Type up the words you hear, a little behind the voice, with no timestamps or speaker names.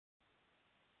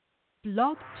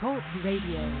Blog Talk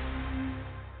Radio.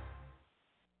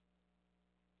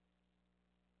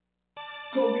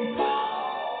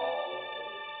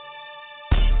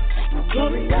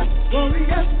 Glorious,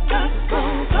 glorious,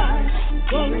 gospel vibes.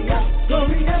 Glorious,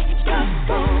 glorious,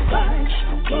 gospel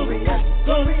vibes. Glorious,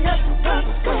 glorious,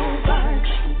 gospel vibes.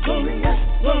 Glorious,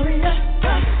 glorious,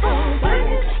 gospel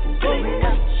vibes.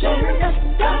 Glorious, glorious,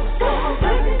 gospel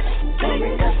vibes.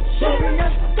 Glorious,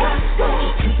 glorious,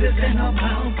 gospel. Truth is in our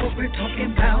mouth, what we're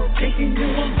talking about. Taking you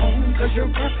on home, cause you're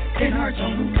up in our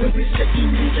zone. We'll be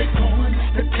sitting music on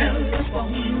the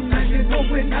telephone. Now you know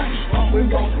we're not wrong. We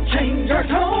won't change our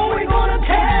tone. We're gonna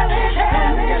tell it,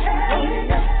 tell it.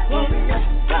 Glorious, glorious,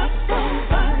 gospel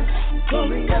vibes.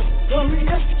 Glorious,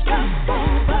 glorious, gospel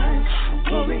vibes.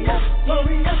 Glorious,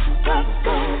 glorious,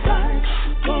 gospel vibes.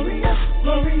 Glorious,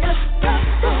 glorious,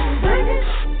 gospel vibes.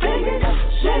 Sing it up,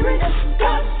 share it up,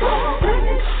 gospel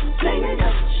vibes. Sing it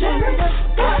up, share it up,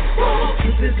 gospel.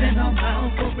 Truth is in our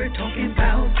mouth, what we're talking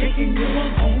about. Taking you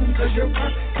on home, cause you're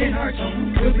up in our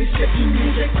zone. We'll be sitting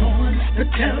music on the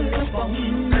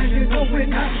telephone. Now you know we're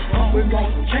not wrong. We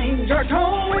won't change our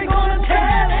tone. We're gonna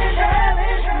tell it, tell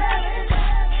it, tell it.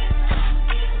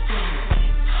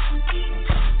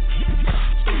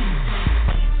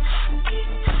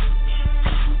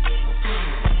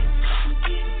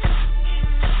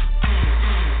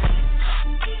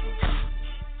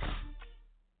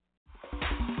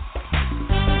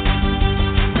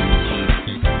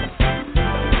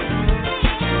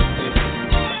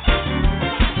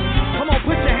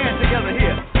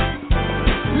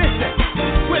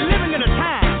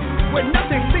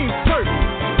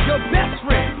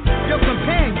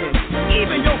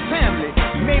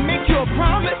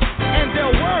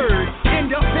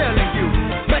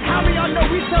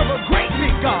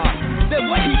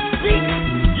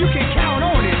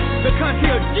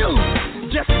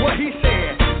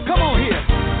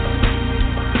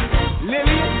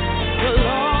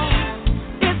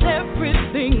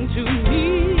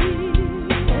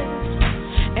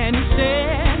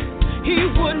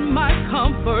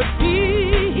 Comfort me.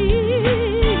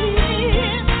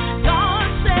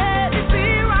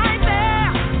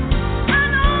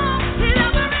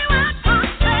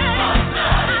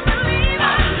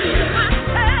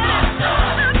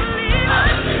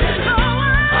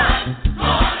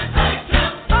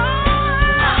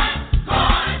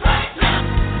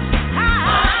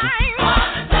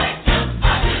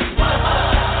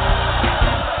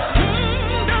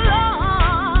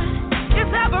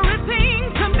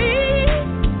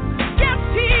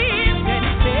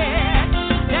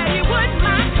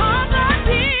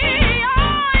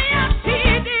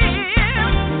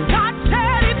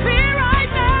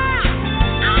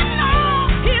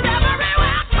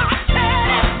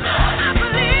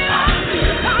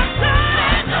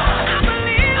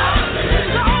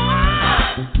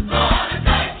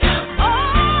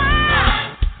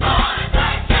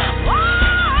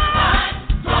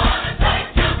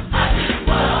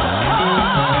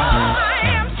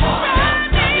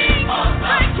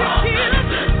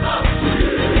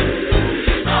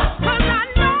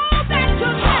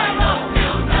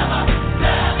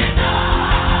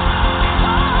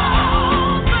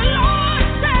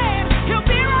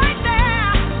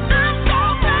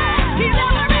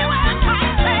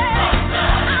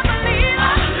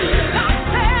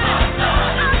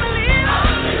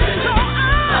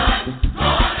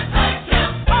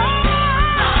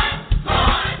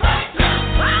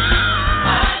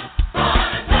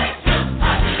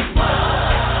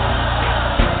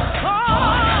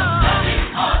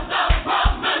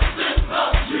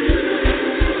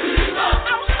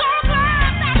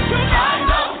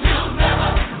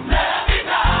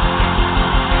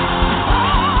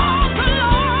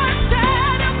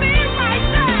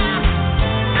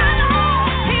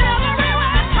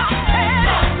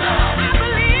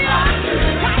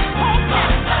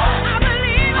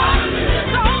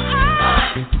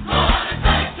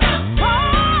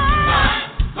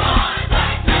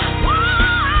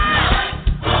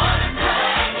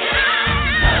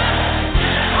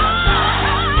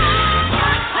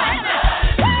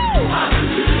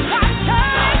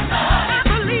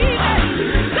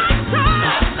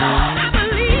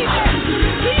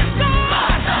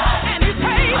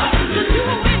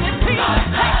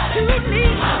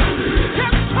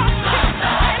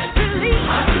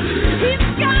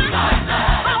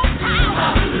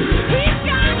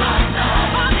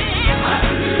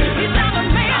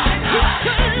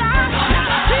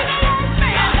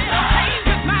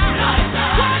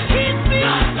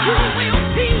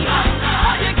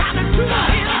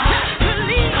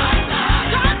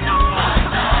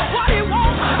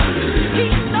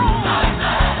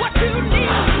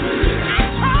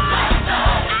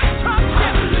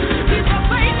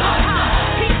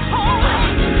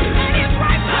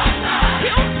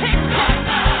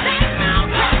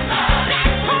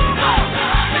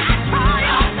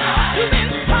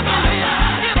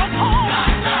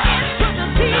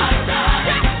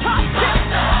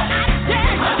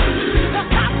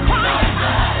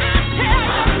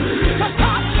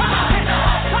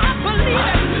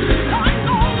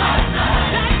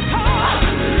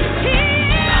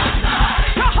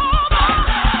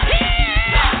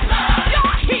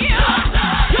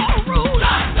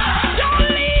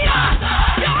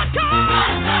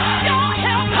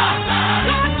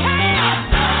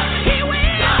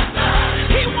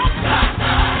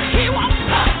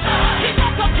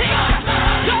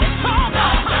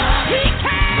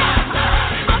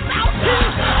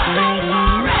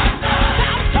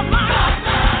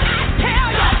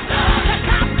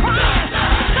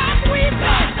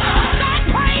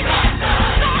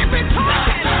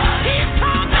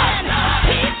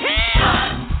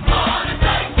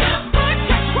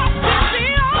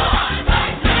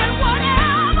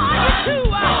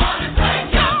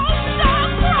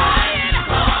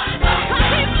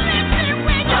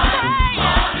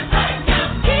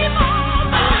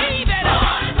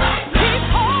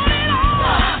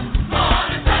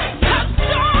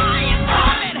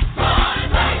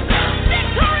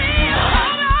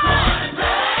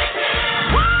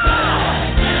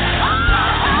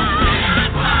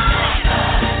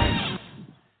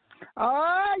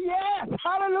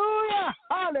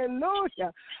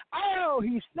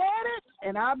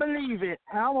 believe it.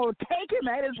 I'm going to take him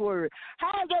at his word.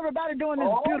 How's everybody doing this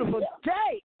beautiful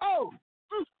day? Oh,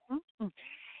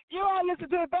 You are listening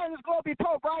to Evangelist Glory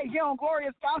Pope right here on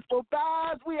Glorious Gospel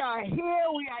Vibes. We are here.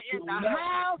 We are in the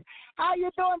house. How you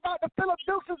doing, Dr. Phillip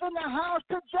Dukes is in the house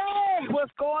today.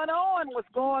 What's going on? What's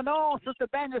going on? Sister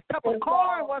Evangelist Pepper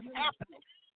Corn, what's happening?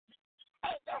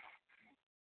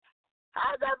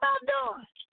 How's everybody doing?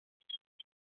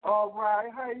 All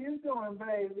right. How you doing,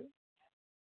 baby?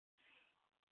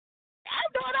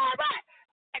 I'm doing all right.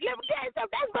 Let me tell you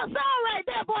something. That's my song right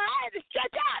there, boy. I had to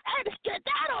stretch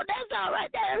out on that song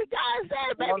right there. Every time I say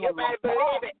it, baby, you better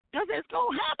believe it, because it's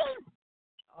going to happen.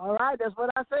 All right. That's what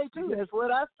I say, too. That's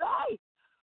what I say.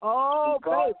 Oh,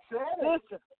 baby.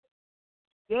 Listen.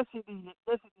 Yes, he did.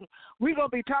 Yes, he did. We're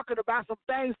going to be talking about some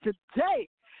things today.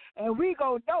 And we're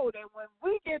going to know that when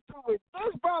we get through with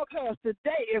this broadcast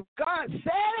today, if God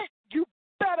said it, you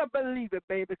better believe it,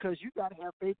 baby, because you got to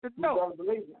have faith to know.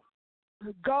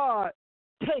 God,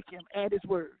 take him at his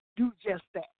word. Do just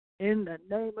that in the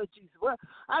name of Jesus. Well,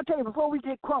 I'll tell you, before we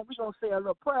get crunk, we're going to say a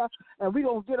little prayer, and we're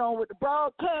going to get on with the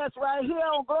broadcast right here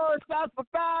on Glorious Gospel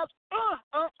Vibes.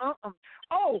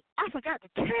 Oh, I forgot to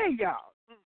tell y'all.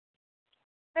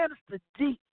 Minister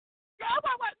D. Hold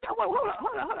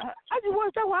on. I just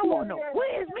want to know what I want to know.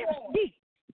 Where is Minister D?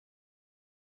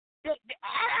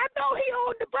 I know he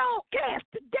on the broadcast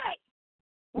today.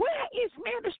 Where is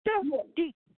Minister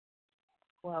D?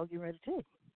 Well, I'll get ready to tell you.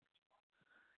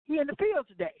 He in the field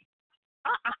today.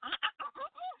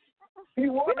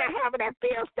 We're not having that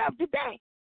field stuff today.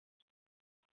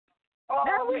 Oh,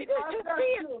 now we just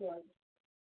field.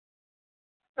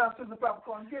 Now, Sister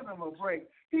Popcorn, give him a break.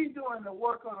 He's doing the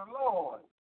work of the Lord.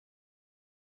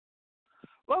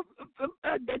 Well,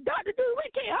 Dr. Dude, we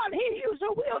can't hardly hear you,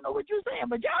 so we don't know what you're saying.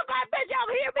 But y'all, I bet y'all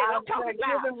can hear me. I'm talking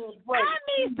loud. I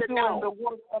need to know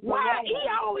why he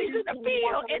always in the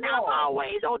field and I'm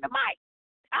always on the mic.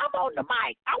 I'm on the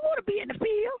mic. I want to be in the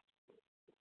field.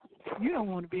 You don't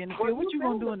want to be in the field. What you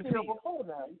going to do in the field?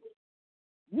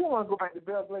 You don't want to go back to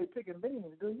Belgrade picking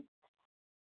beans, do you?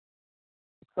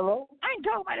 Hello? I ain't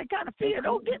talking about that kind of field.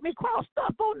 Don't get me crossed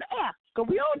up on the air. Because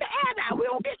we on the air now. We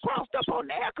don't get crossed up on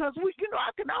the air because we,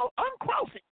 I can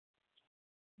uncross it.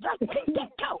 Just keep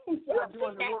that toe.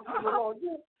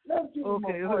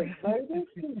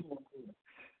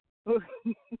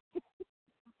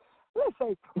 Let's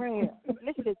say prayer.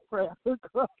 Let's say prayer. Let's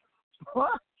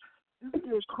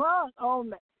get crunk on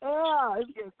the air.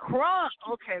 Let's get crunk.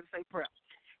 Okay, let's say prayer.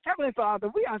 Heavenly Father,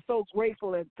 we are so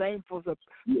grateful and thankful to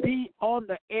be on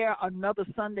the air another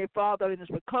Sunday, Father, and it's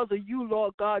because of you,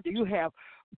 Lord God, that you have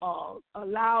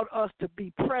allowed us to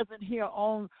be present here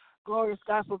on Glorious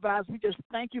Gospel Vibes. We just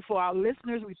thank you for our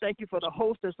listeners. We thank you for the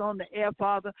host that's on the air,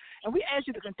 Father. And we ask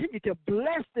you to continue to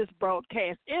bless this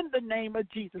broadcast in the name of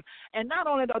Jesus. And not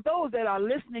only those that are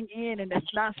listening in and that's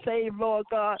not saved, Lord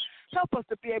God, help us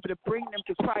to be able to bring them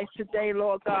to Christ today,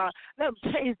 Lord God. Let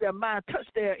them change their mind, touch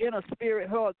their inner spirit,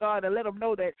 Lord God, and let them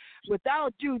know that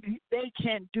without you, they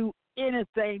can't do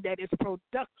anything that is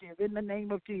productive in the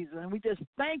name of Jesus. And we just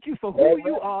thank you for who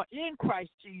you are in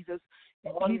Christ Jesus.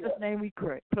 In Jesus' name we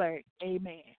pray.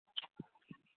 Amen.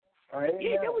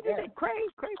 Yeah, that was just a pray.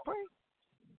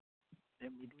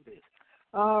 Let me do this.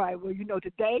 All right, well,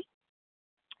 today,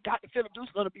 Dr. Phillip Dukes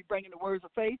is going to be bringing the words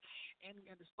of faith and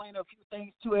going to explain a few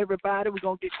things to everybody. We're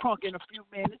going to get crunk in a few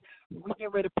minutes. We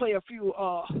get ready to play a few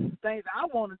things. I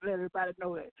want to let everybody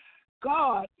know that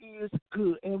God is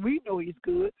good, and we know he's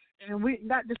good. And we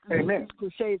not just the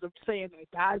cliches of saying that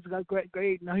God is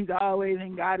great. No, he's always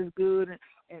and God is good and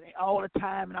all the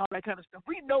time and all that kind of stuff.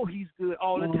 We know he's good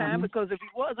all the time because if he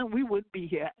wasn't, we wouldn't be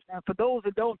here. Now, for those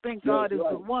that don't think God is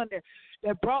the one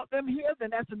that brought them here, then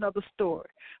that's another story.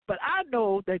 But I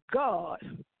know that God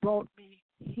brought me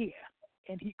here,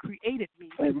 and he created me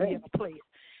to be in a place.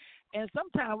 And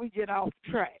sometimes we get off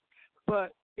track,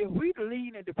 but if we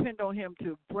lean and depend on him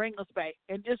to bring us back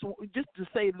and just to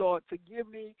say, Lord, forgive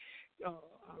me, I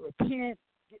repent,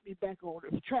 get me back on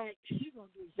the track, he's going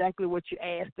to do exactly what you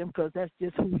asked him because that's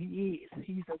just who he is.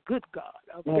 He's a good God,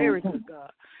 a very good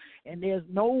God. And there's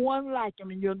no one like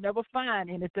him, and you'll never find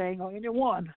anything or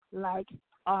anyone like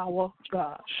our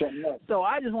God. So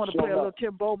I just want to play a little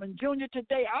Tim Bowman Jr.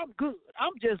 today. I'm good.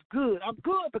 I'm just good. I'm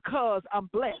good because I'm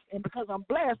blessed. And because I'm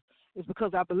blessed is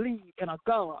because I believe in a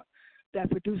God that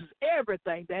produces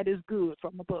everything that is good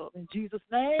from above. In Jesus'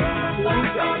 name, here we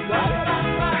go.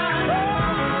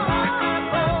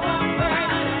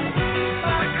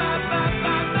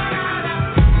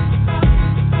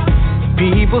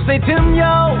 People say, Tim,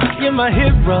 yo, you're my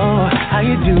hero. How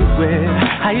you do it?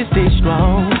 How you stay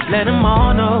strong? Let them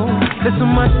all know there's so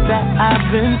much that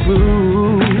I've been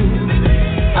through.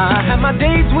 I have my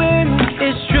days when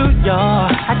it's true, y'all.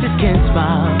 I just can't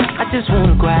smile, I just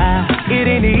wanna cry. It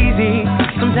ain't easy,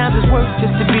 sometimes it's work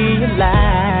just to be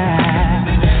alive.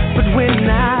 But when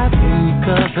I think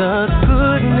of the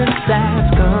goodness that's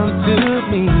come to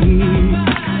me,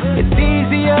 it's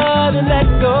easier to let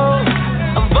go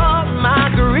of all my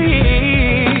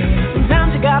grief.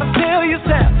 Sometimes you gotta tell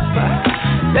yourself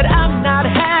that I'm not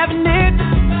having it.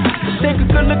 Just take a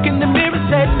good look in the mirror,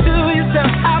 say to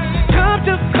yourself, I've come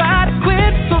to fight to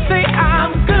quit. So say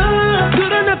I'm good,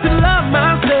 good enough to love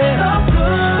myself,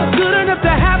 good enough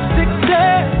to have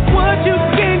success. What you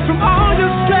gain from all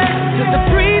your stress, just the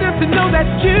freedom to know that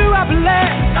you are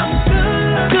blessed. I'm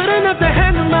good enough to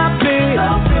handle my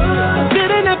bills,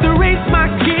 good enough to raise my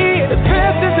kid. The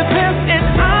past is the past, and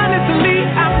honestly,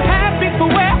 I'm happy for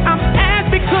where I'm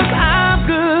at because I'm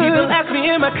good. People ask me,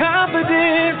 am I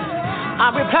confident? I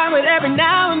reply with every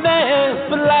now and then,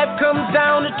 but life comes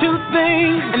down to two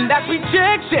things, and that's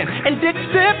rejection and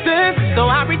acceptance. So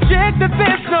I reject that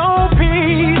there's no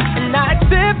peace, and I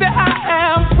accept that I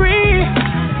am free.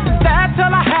 That's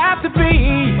all I have to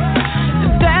be,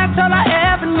 that's all I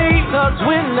ever need. Cause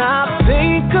when I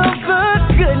think of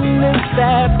the goodness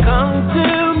that's come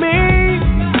to me,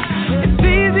 it's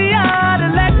easier to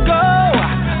let go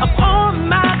of all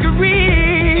my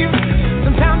grief.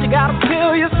 Sometimes you gotta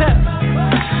tell yourself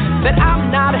that I'm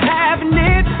not having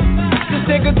it. Just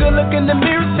take a good look in the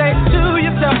mirror, say to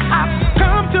yourself, I've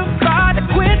come too far to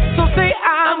quit. So say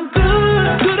I'm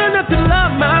good, good enough to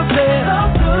love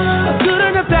myself, good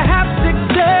enough to have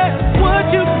success. What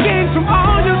you gain from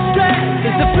all your stress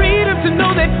is the freedom to know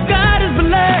that God is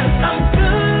blessed.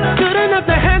 I'm good enough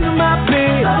to handle my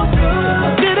bills,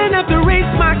 good enough to raise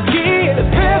my kid. The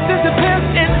past is the past,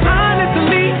 and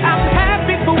honestly, I'm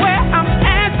happy for where I'm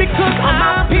at because of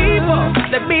my people.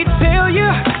 Let me tell you,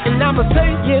 and I'ma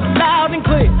say it loud and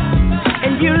clear.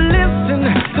 And you listen,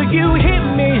 so you hear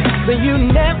me, so you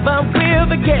never will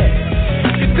forget.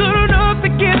 You're good enough to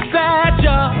get that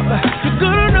job, you're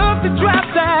good enough to drive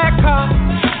that car,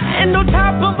 and on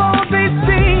top of all these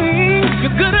things,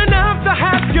 you're good enough to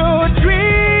have your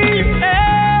dream.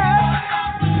 Yeah,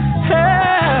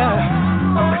 yeah.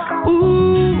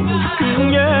 Ooh,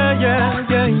 yeah, yeah,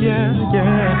 yeah, yeah,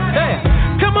 yeah. Hey,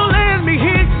 come on, let me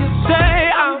hear you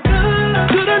say I'm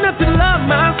good enough to love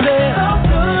myself,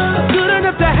 good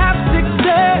enough to have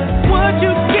success. What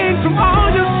you gain from all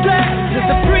your stress is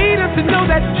the freedom to know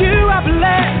that you are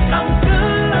blessed. I'm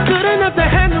good enough to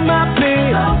handle my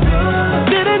bills,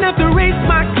 good enough to raise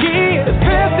my kid. The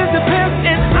past is the past,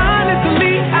 and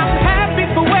honestly, I'm happy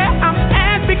for where I'm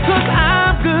at because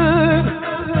I'm good.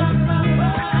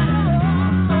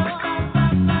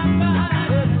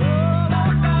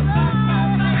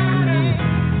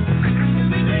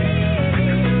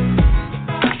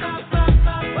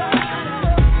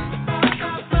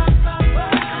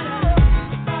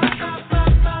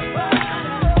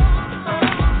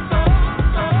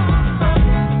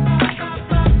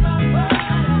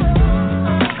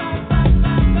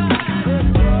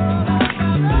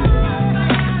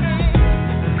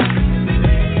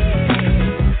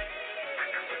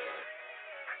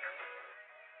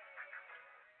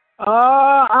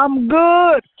 I'm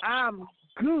good. I'm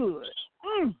good.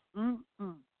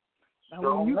 Now,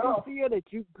 when you can feel that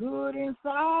you're good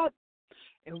inside,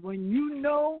 and when you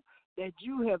know that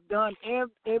you have done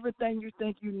everything you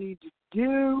think you need to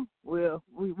do, well,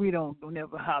 we don't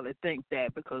never hardly think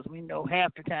that because we know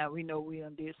half the time we know we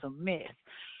done did some mess.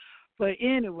 But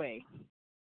anyway,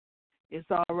 it's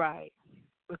all right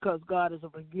because God is a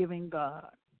forgiving God.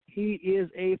 He is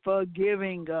a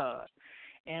forgiving God.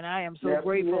 And I am so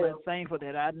grateful and thankful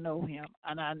that I know him.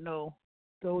 And I know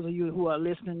those of you who are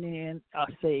listening in are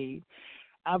saved.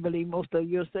 I believe most of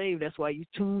you are saved. That's why you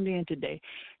tuned in today.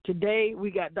 Today, we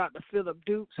got Dr. Phillip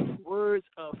Duke's Words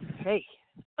of Faith.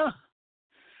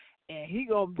 And he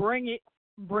going to bring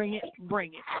it.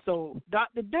 So,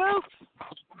 Dr. Duke,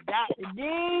 Dr.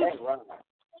 D,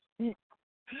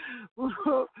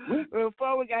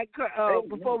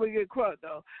 before we get caught,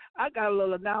 though, I got a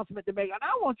little announcement to make, and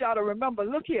I want y'all to remember.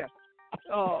 Look here,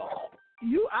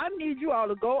 I need you all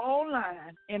to go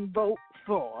online and vote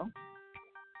for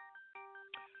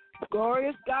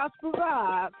Glorious Gospel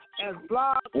Vibes as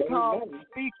Blog Talk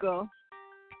Speaker,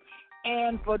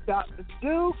 and for Dr.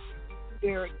 Duke,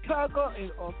 Derek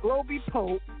Tugger, or Globee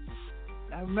Pope.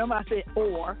 Now remember, I said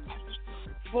or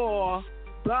for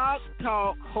Blog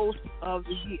Talk Host of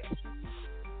the Year.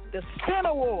 The Sin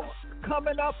Award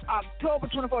coming up October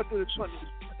 24th through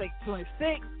the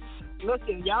 26th. Look,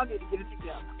 y'all need to get it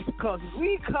together because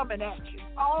we coming at you.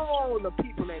 All the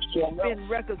people that spin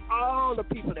records, all the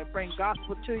people that bring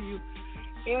gospel to you,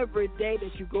 every day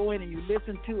that you go in and you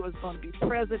listen to is going to be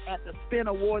present at the Spin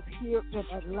Awards here in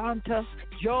Atlanta,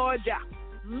 Georgia.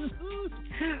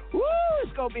 Mm-hmm. Woo,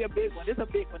 it's going to be a big one. It's a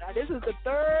big one. Now, this is the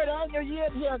third annual year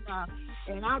here now.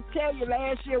 And I'll tell you,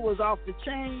 last year was off the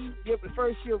chain. The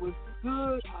first year was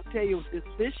good. I'll tell you,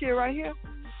 this year right here,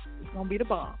 it's going to be the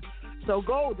bomb. So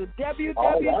go to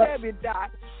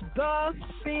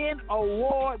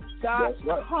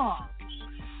www.thespinawards.com.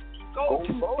 Go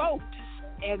to vote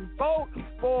and vote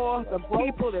for the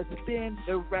people that spin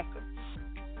the record.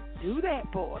 Do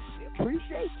that, boys. We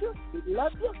appreciate you. We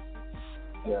love you.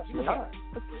 Yes, we are.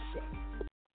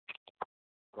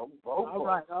 Go vote. All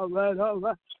right. All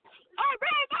right.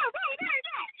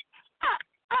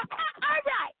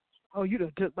 Oh, you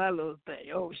done took my little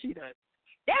thing. Oh, she done.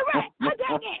 That's right. I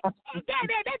got that.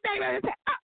 That thing right there.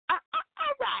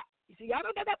 All right. You see, y'all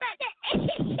don't get that back there.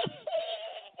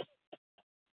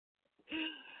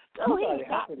 Go ahead.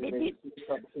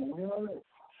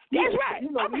 That's right.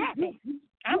 I'm happy.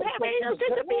 I'm happy. It's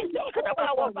just a business because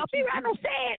I want to be right on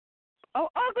sad. Oh,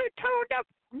 ugly, turned up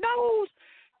nose,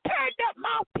 turned up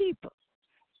mouth people.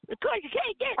 Because you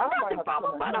can't get nothing from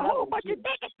them but a whole bunch of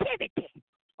negativity.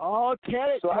 Oh, tell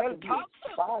it. Talk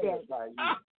to it.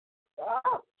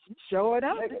 Show it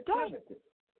up.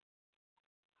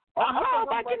 A whole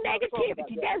bunch of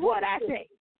negativity. That's what I say.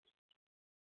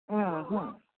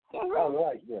 Mm-hmm. All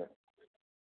right, yeah.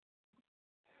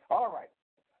 All right.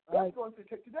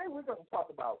 Today we're going to talk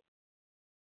about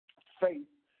faith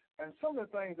and some of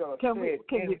the things that are said in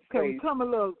faith. Can we come a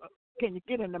little? Can you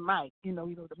get in the mic? You know,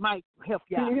 the mic help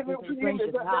you out. Can you hear me?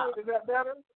 Is that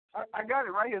better? I got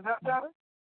it right here. Is that better?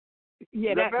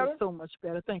 Yeah, that is so much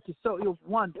better. Thank you. So you're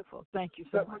wonderful. Thank you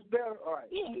so much. That much better? All right.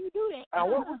 Yeah, you do that.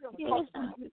 And what we're going to talk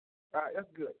about. All right,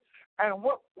 that's good. And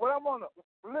what I'm on,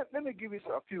 let me give you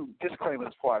a few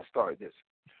disclaimers before I start this.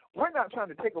 We're not trying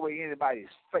to take away anybody's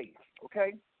faith,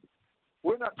 okay?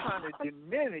 We're not trying to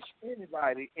diminish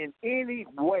anybody in any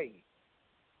way,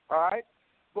 all right?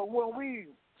 But when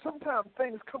sometimes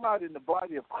things come out in the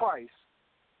body of Christ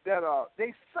that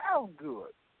they sound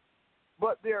good,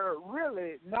 but they're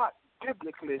really not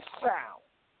biblically sound.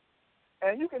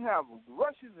 And you can have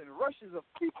rushes and rushes of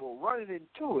people running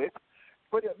into it,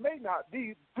 but it may not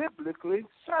be biblically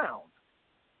sound.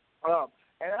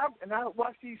 And I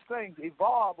watch these things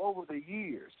evolve over the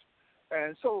years.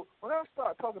 And so when I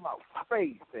start talking about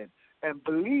faith and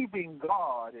believing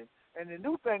God, and the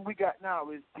new thing we got now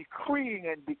is decreeing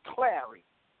and declaring.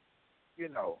 You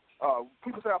know,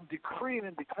 people say I'm decreeing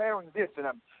and declaring this, and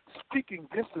I'm speaking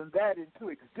this and that into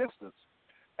existence.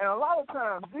 And a lot of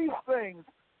times these things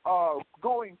are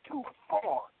going too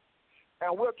far,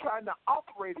 and we're trying to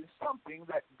operate in something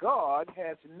that God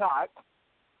has not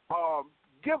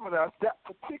given us that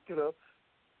particular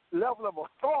level of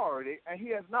authority, and he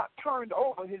has not turned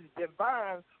over his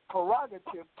divine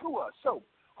prerogative to us. So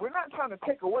we're not trying to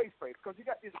take away faith because you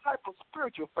got this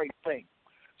hyper-spiritual faith thing.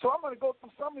 So I'm going to go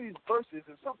through some of these verses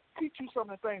and teach you some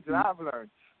of the things that I've learned.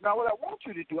 Now, what I want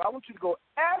you to do, I want you to go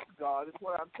ask God is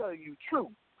what I'm telling you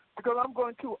true, because I'm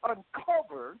going to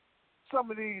uncover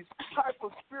some of these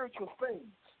hyper-spiritual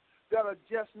things that are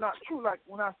just not true, like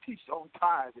when I teach on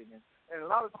tithing. And a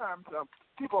lot of times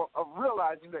people are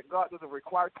realizing that God doesn't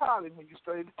require tithing when you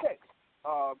study the text.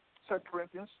 2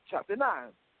 Corinthians chapter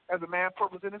 9, as a man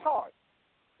purpose in his heart.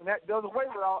 And that does away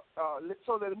with all,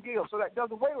 so let him give. So that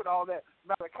does away with all that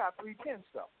Malachi 3:10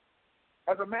 stuff.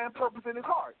 As a man purpose in his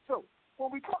heart. So when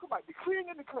we talk about decreeing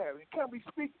and declaring, can we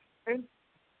speak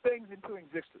things into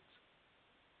existence?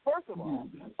 First of all,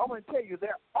 I'm going to tell you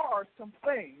there are some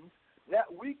things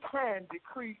that we can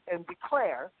decree and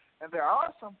declare, and there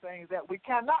are some things that we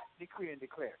cannot decree and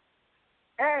declare.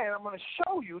 And I'm going to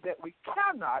show you that we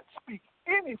cannot speak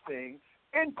anything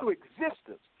into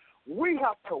existence. We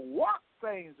have to work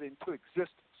things into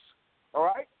existence, all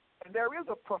right? And there is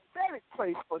a prophetic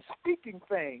place for speaking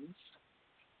things,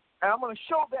 and I'm going to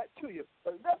show that to you.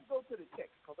 But let's go to the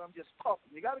text because I'm just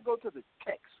talking. You got to go to the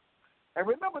text. And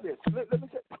remember this. Let me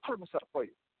set the premise up for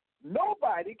you.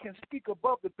 Nobody can speak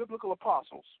above the biblical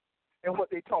apostles and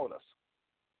what they taught us.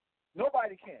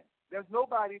 Nobody can. There's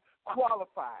nobody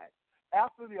qualified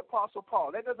after the Apostle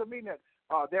Paul. That doesn't mean that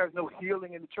there's no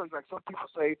healing in the church, like some people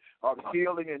say, the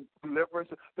healing and deliverance.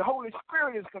 The Holy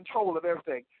Spirit is in control of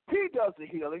everything. He does the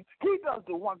healing. He does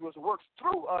the wondrous works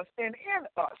through us and in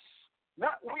us,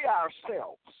 not we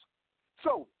ourselves.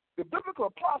 So the biblical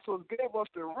apostles gave us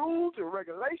the rules and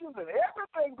regulations and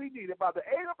everything we needed by the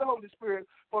aid of the Holy Spirit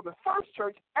for the first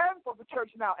church and for the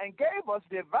church now, and gave us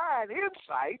divine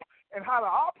insight in how to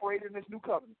operate in this new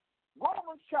covenant.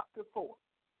 Romans chapter 4.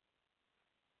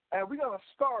 And we're going to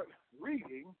start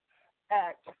reading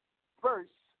at verse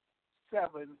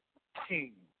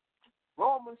 17.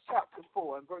 Romans chapter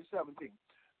 4 and verse 17.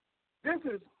 This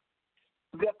is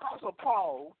the Apostle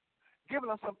Paul giving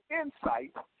us some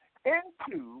insight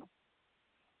into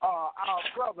our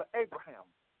brother Abraham,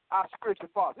 our spiritual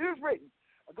father. It is written,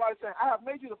 God is saying, I have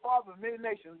made you the father of many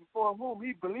nations, before whom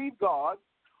he believed God,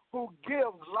 who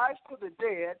gives life to the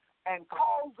dead and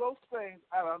calls those things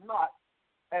that are not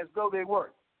as though they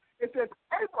were. It says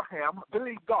Abraham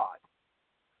believed God.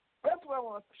 That's what I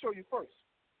want to show you first.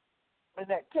 In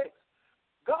that text,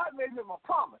 God made him a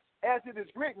promise. As it is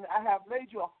written, I have made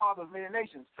you a father of many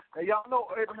nations. Now, y'all know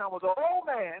Abraham was an old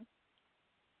man,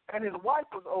 and his wife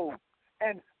was old.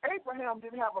 And Abraham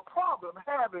didn't have a problem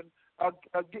having,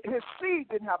 his seed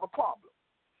didn't have a problem,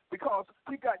 because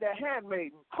he got that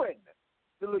handmaiden pregnant.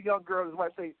 The little young girl, his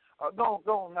wife say, don't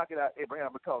knock it out,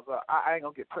 Abraham, because I ain't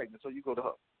going to get pregnant, so you go to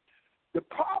her. The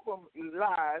problem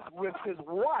lies with his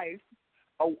wife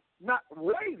not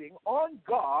waiting on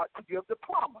God to give the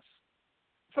promise.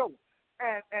 So,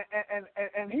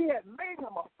 and he had made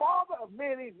him a father of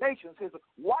many nations. His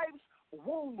wife's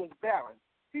womb was barren.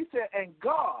 He said, and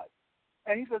God,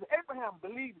 and he says, Abraham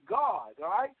believed God, all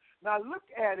right? Now look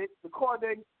at it, the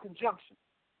coordinating conjunction.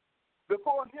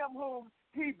 Before him whom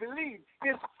he believed,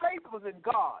 his faith was in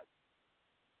God,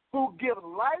 who gives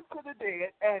life to the dead,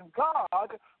 and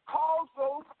God calls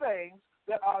those things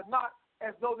that are not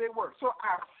as though they were. So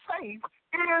our faith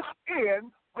is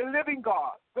in the living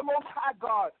God, the Most High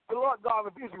God, the Lord God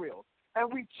of Israel.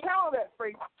 And we channel that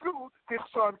faith through his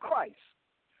son Christ.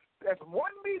 There's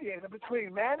one mediator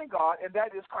between man and God, and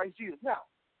that is Christ Jesus. Now,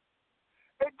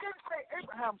 it didn't say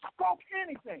Abraham spoke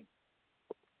anything.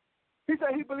 He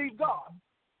said he believed God.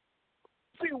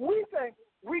 See, we think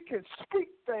we can speak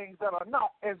things that are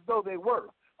not as though they were.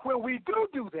 When we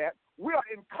do that, we are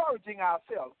encouraging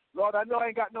ourselves. Lord, I know I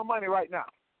ain't got no money right now,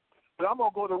 but I'm going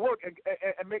to go to work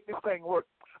and make this thing work.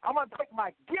 I'm going to take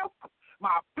my gift,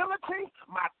 my ability,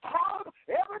 my talent,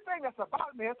 everything that's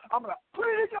about me, I'm going to put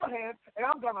it in your hands, and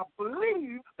I'm going to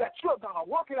believe that you're going to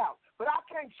work it out. But I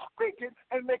can't speak it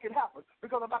and make it happen,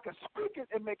 because if I can speak it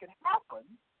and make it happen,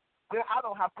 then I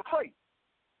don't have to pray.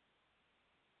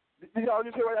 Did y'all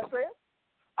just hear what I said?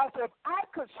 I said, if I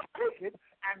could speak it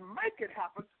and make it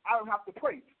happen, I don't have to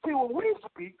pray. See, when we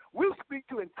speak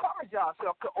to encourage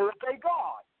ourselves to obey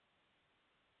God.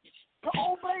 To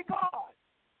obey God.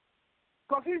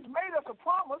 Because he's made us a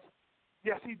promise.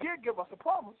 Yes, he did give us a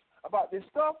promise about this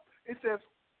stuff. It says,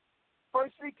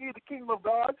 first seek ye the kingdom of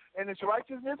God and his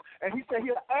righteousness, and he said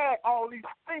he'll add all these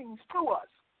things to us.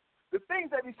 The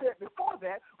things that he said before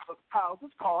that was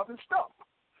houses, cars, and stuff.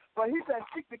 But he said,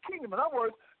 seek the kingdom. In other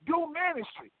words, do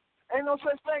ministry. Ain't no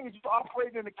such thing as you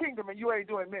operate in the kingdom and you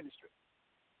ain't doing ministry.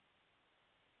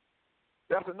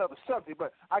 That's another subject,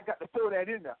 but I got to throw that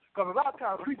in there. Because a lot of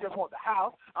times we just want the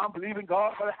house. I'm believing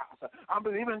God for the house. I'm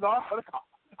believing God for the car.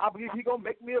 I believe he's going to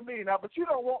make me a millionaire. But you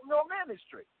don't want no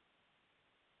ministry.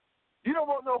 You don't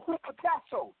want no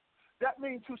hupotasso. That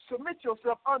means to submit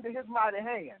yourself under his mighty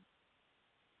hand.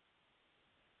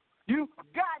 You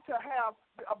got to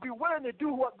be willing to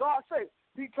do what God said.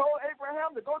 He told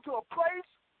Abraham to go to a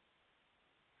place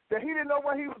that he didn't know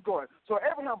where he was going. So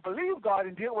Abraham believed God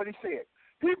and did what he said.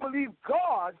 He believed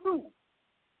God who?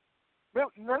 Now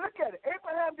look at it.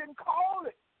 Abraham didn't call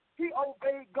it. He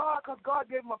obeyed God because God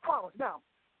gave him a promise. Now,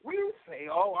 we say,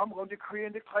 oh, I'm going to decree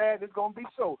and declare it's going to be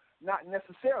so. Not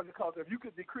necessarily, because if you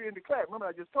could decree and declare, remember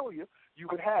I just told you, you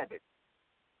would have it.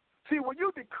 See, when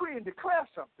you decree and declare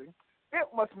something, it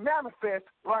must manifest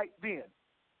right then.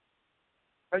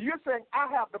 And you're saying, I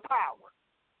have the power.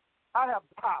 I have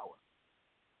the power.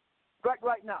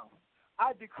 Right now,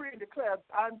 I decree and declare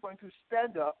I'm going to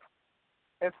stand up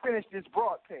and finish this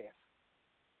broadcast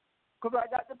because I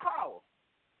got the power.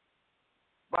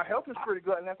 My health is pretty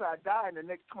good unless I die in the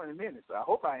next 20 minutes. I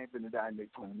hope I ain't going to die in the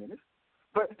next 20 minutes.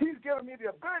 But he's given me the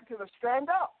ability to stand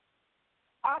up.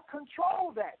 I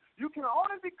control that. You can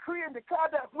only decree and declare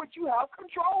that which you have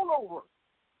control over.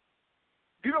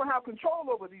 You don't have control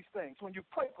over these things. When you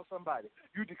pray for somebody,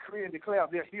 you decree and declare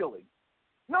their healing.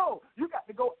 No, you got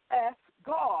to go ask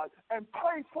God and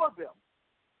pray for them.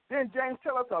 Then James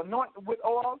tells us to anoint them with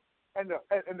oil and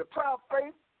the prayer of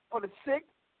faith for the sick.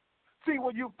 See,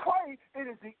 when you pray, it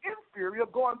is the inferior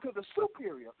going to the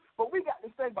superior. But we got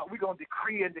this thing about we're going to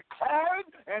decree and declare it,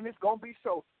 and it's going to be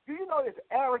so. Do you know there's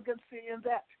arrogancy in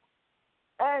that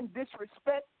and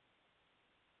disrespect?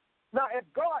 Now, if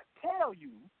God tells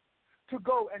you to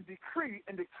go and decree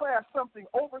and declare something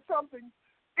over something,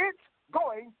 it's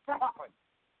going to happen.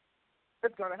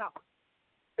 It's going to happen.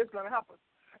 It's going to happen.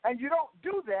 And you don't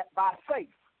do that by faith.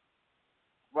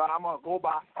 Well, I'm going to go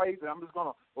by faith, and I'm just going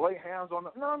to lay hands on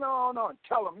them. No, and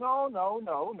tell them, no.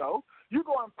 You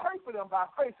go and pray for them by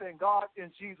faith saying, God,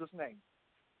 in Jesus' name,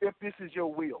 if this is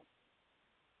your will.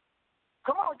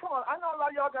 Come on. I know a lot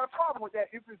of y'all got a problem with that,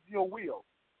 if it's your will.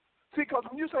 See, because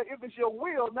when you say if it's your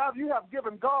will, now you have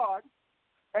given God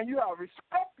and you are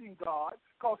respecting God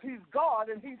because he's God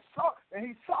and he's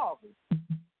sovereign.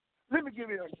 Let me give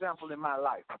you an example in my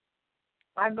life.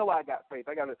 I know I got faith.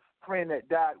 I got a friend that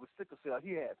died with sickle cell.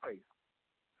 He had faith.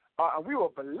 We were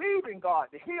believing God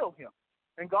to heal him,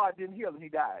 and God didn't heal him. He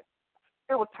died.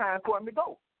 It was time for him to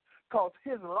go because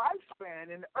his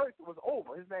lifespan in the earth was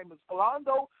over. His name is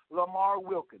Philando Lamar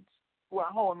Wilkins, who I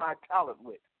honed my talent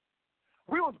with.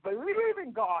 We was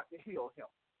believing God to heal him.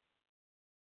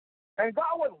 And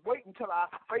God wasn't waiting until our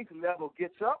faith level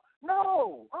gets up.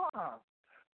 No.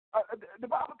 The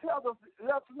Bible tells us,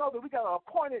 lets us know that we got an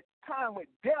appointed time with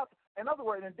death. In other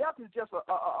words, and death is just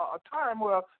a time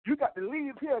where you got to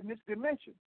leave here in this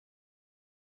dimension.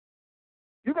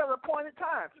 You got an appointed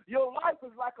time. Your life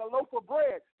is like a loaf of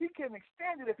bread. He can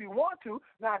extend it if he wants to.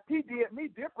 Now, if he did me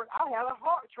different, I had a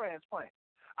heart transplant.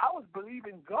 I was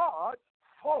believing God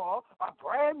for a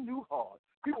brand new heart.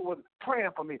 People were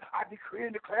praying for me. I decree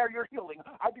and declare your healing.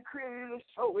 I decree it is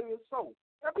so, it is so.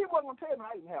 And people weren't going to tell me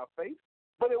I didn't have faith,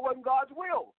 but it wasn't God's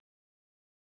will.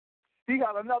 He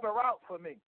got another route for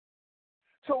me.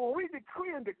 So when we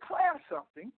decree and declare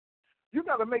something, you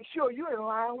got to make sure you're in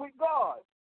line with God.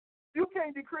 You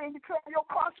can't decree and declare your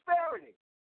prosperity.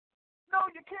 No,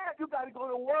 you can't. You got to go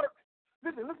to work.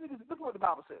 Listen to what the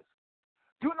Bible says.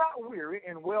 Do not weary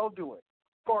in well-doing,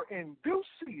 for in due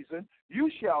season you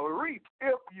shall reap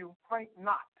if you faint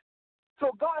not.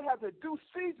 So God has a due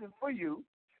season for you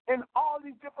in all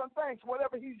these different things,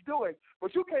 whatever he's doing.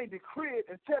 But you can't decree it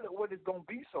and tell it what it's going to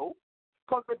be so.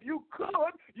 Because if you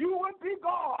could, you would be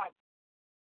God.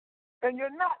 And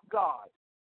you're not God.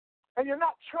 And you're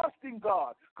not trusting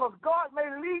God. Because God may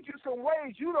lead you some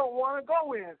ways you don't want to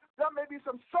go in. There may be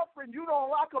some suffering you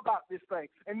don't like about this thing.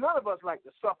 And none of us like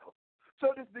to suffer.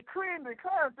 So this decree and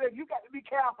declaring thing, you got to be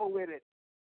careful with it.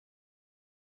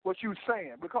 What you're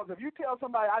saying. Because if you tell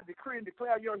somebody, I decree and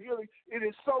declare your healing, it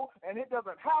is so, and it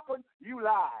doesn't happen, you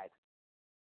lied.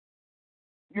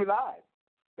 You lied.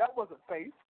 That wasn't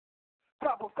faith.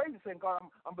 Proper faith is saying, God,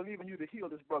 I'm believing you to heal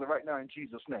this brother right now in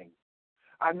Jesus' name.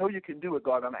 I know you can do it,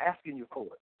 God. I'm asking you for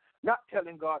it. Not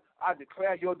telling God, I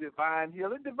declare your divine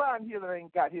healing. Divine healing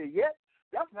ain't got here yet.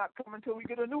 That's not coming until we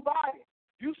get a new body.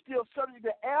 You still subject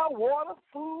to air, water,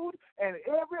 food, and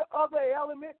every other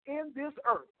element in this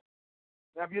earth.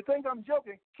 Now, if you think I'm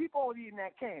joking, keep on eating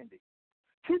that candy.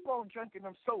 Keep on drinking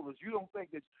them sodas. You don't think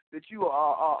that you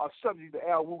are subject to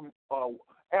air,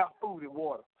 food, and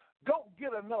water. Don't get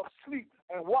enough sleep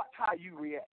and watch how you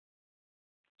react.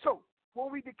 So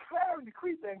when we declare and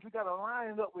decree things, we got to line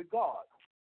it up with God.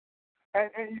 And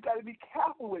you got to be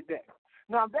careful with that.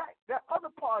 Now, that other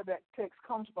part of that text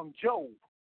comes from Job,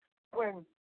 when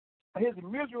his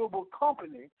miserable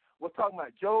company was talking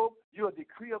about, Job, you'll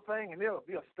decree a thing and it'll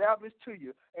be established to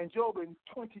you. And Job in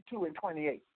 22 and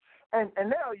 28. And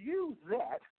they'll use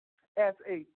that as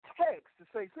a text to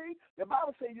say, see, the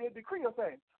Bible says you'll decree a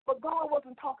thing. But God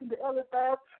wasn't talking to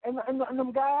Eliphaz and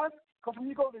them guys, because when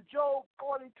you go to Job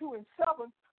 42 and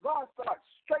 7, God starts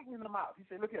straightening them out. He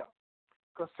said, look here,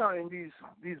 concerning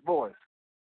these boys,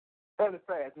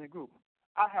 Eliphaz and the group,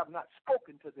 I have not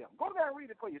spoken to them. Go there and read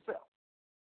it for yourself.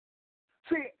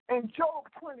 See, in Job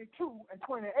 22 and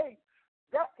 28,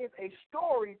 that is a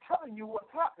story telling you what's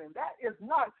happening. That is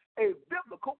not a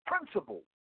biblical principle.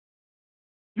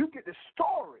 You get the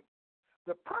story.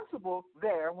 The principle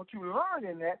there, what you learn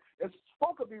in that, is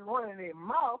supposed to be running their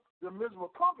mouth, the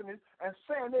miserable companies, and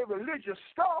saying their religious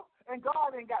stuff, and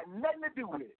God ain't got nothing to do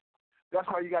with it. That's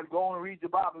why you got to go on and read the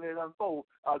Bible and unfold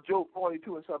Job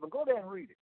 42 and 7. Go there and read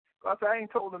it. God said, I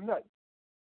ain't told him nothing.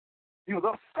 He was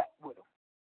upset with him.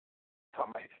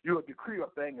 Talking about, you would decree a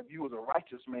thing if you was a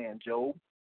righteous man, Job.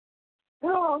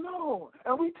 No.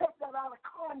 And we take that out of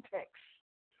context.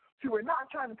 See, we're not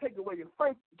trying to take away your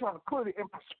faith. We're trying to put it in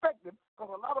perspective,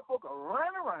 because a lot of folk are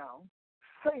running around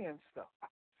saying stuff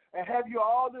and have you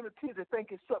all in the tears that think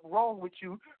it's something wrong with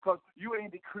you because you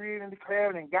ain't decreeing and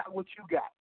declaring and got what you got.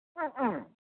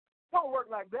 Don't work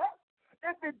like that.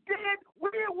 If it did, we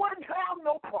wouldn't have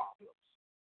no problems.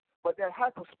 But that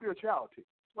hyper-spirituality.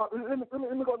 Well, let me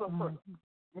go a little further.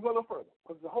 Let me go a little further,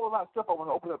 because there's a whole lot of stuff I want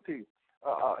to open up to you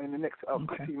in the next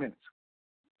 15 minutes.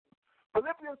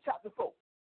 Philippians chapter 4.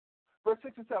 Verse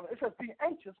 6 and 7, it says, be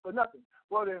anxious for nothing.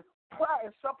 Well, then, prayer and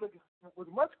supplication,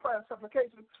 with much prayer and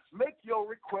supplication, make your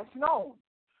request known.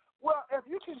 Well, if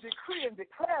you can decree and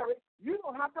declare it, you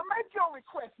don't have to make your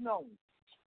request known.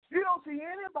 You don't see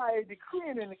anybody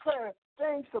decreeing and declaring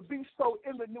things to be so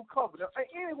in the new covenant or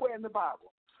anywhere in the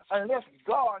Bible unless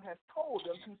God has told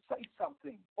them to say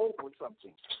something over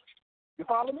something. You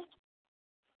follow me?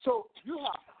 So you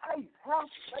have faith. Have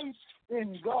faith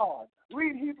in God.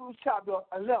 Read Hebrews chapter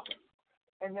 11.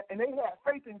 And they had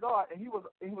faith in God, and he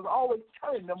was always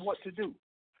telling them what to do.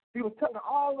 He was telling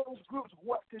all those groups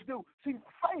what to do. See,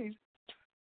 faith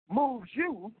moves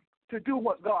you to do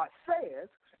what God says,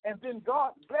 and then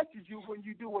God blesses you when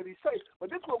you do what he says.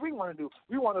 But this is what we want to do.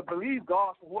 We want to believe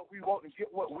God for what we want and get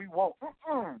what we want.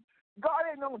 God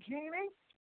ain't no genie.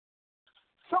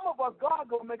 Some of us, God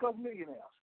going to make us millionaires.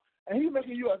 And if he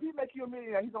make you a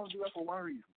millionaire, he's going to do that for one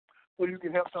reason, so you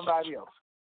can help somebody else.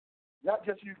 Not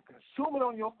just you consume it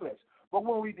on your flesh. But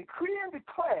when we decree and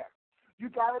declare, you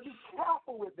got to be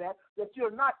careful with that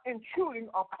you're not intruding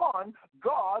upon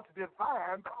God's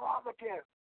divine providence.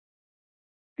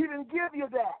 He didn't give you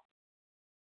that.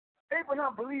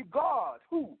 Abraham believed God,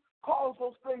 who calls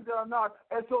those things that are not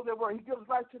as though they were. He gives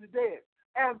life to the dead.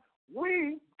 And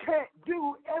we can't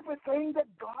do everything that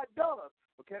God does.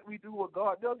 But can't we do what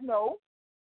God does? No.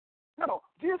 No.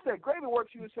 Jesus said, greater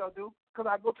works you shall do because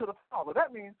I go to the Father.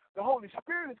 That means the Holy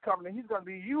Spirit is coming and he's going to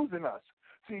be using us.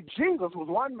 See, Jesus was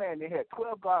one man that had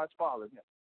 12 gods following him,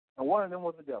 and one of them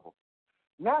was the devil.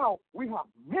 Now we have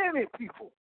many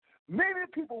people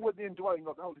with the indwelling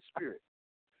of the Holy Spirit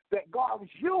that God is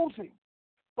using.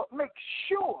 But make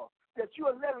sure that you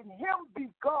are letting him be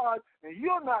God and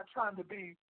you're not trying to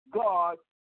be God,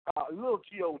 little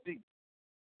G-O-D.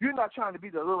 You're not trying to be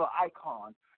the little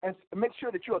icon. And make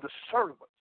sure that you're the servant.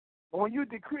 And when you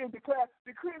decree and declare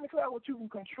what you can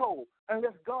control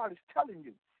unless God is telling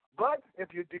you. But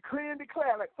if you decree and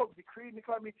declare, like folks decree and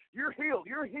declare me, you're healed.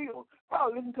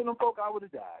 Probably listen to them folk, I would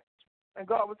have died. And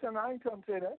God would tell me, I ain't telling him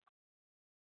to say that.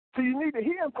 So you need to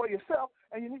hear him for yourself,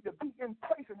 and you need to be in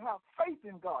place and have faith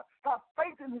in God. Have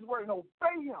faith in his word and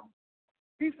obey him.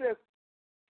 He says,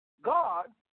 God,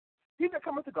 he that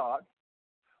cometh to God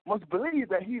must believe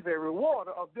that he's a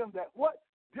rewarder of them that what?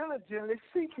 Diligently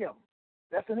seek him.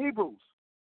 That's in Hebrews.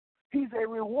 He's a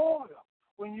rewarder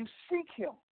when you seek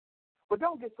him. But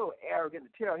don't get so arrogant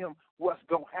to tell him what's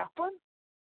going to happen.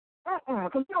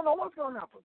 Because you don't know what's going to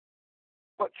happen.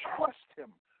 But trust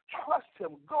him.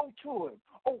 Go to him.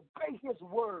 Obey his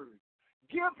word.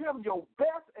 Give him your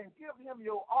best and give him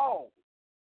your all.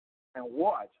 And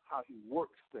watch how he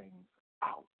works things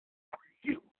out for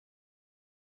you.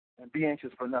 And be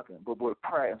anxious for nothing, but with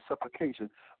prayer and supplication,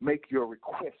 make your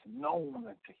requests known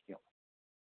unto him.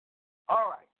 All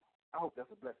right. I hope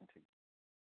that's a blessing to you.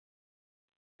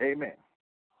 Amen.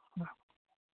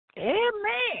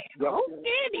 Amen.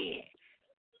 Okay,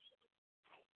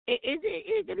 then.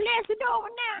 Is the lesson over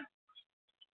now?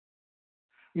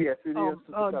 Yes, it is.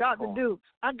 Oh, Dr. Dukes,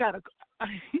 I got a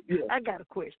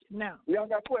question now. Y'all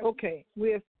got a question? Okay,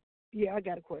 I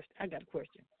got a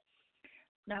question.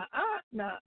 Now,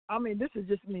 I mean, this is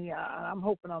just me. I'm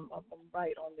hoping I'm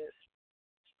right on this.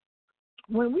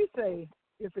 When we say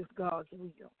if it's God's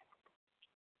will.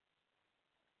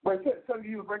 Wait, so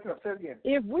you were breaking up. Say it again.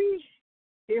 If we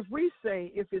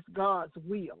say if it's God's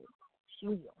will,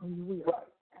 when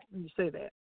you say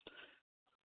that,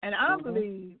 and I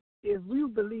believe if we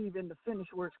believe in the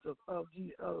finished works of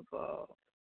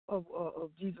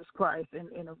Jesus Christ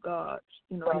and of God,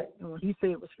 right. When he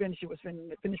said it was finished,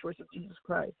 the finished works of Jesus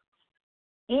Christ.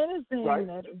 Anything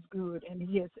that is good and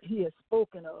he has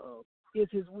spoken of is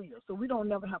his will. So we don't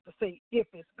never have to say if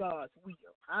it's God's will.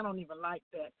 I don't even like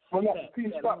that. Well, can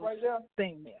you stop right there?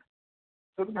 Thing there.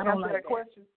 So can we answer that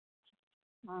question?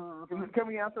 Can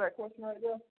we answer that question right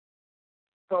there?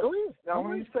 So now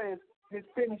when you say his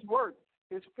finished work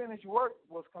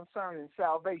was concerning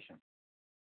salvation.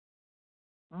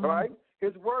 Mm-hmm. Right?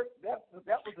 His work, that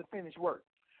was the finished work.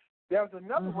 There's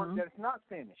another work that is not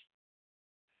finished.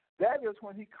 That is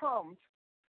when he comes.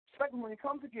 Second, when he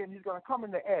comes again, he's going to come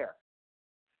in the air.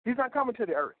 He's not coming to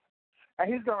the earth.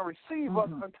 And he's going to receive us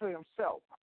unto himself.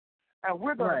 And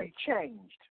we're going to be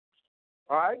changed.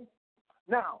 All right?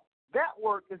 Now, that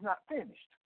work is not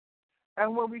finished.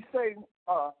 And when we say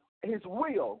his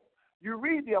will, you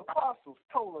read the apostles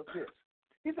told us this.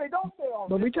 He said, don't say on.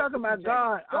 But we're talking about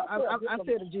God. I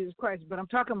said of Jesus Christ, but I'm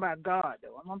talking about God,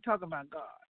 though. I'm talking about God.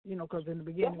 Because in the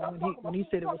beginning, when he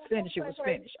said it was finished, it was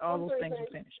finished. All those things were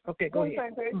finished. Okay, go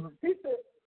ahead. He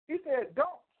said,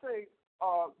 don't say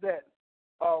that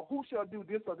who shall do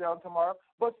this or that tomorrow,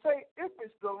 but say if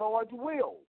it's the Lord's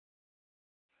will.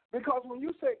 Because when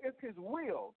you say it's his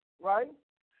will, right,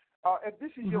 if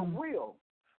this is your will,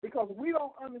 because we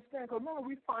don't understand, because remember,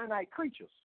 we finite creatures.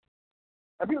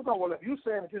 And people go, well, if you're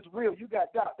saying it's his will, you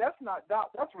got doubt. That's not doubt.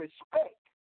 That's respect.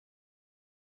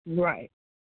 Right.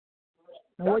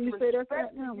 Now, where you say that's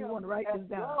at now? We want to write this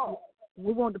down. God.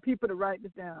 We want the people to write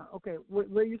this down. Okay,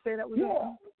 where you say that was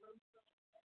at?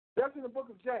 That's in the book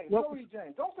of James. What? Go read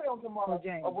James. Don't say on tomorrow,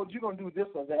 James. well, you're going to do this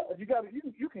or that.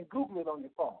 You can Google it on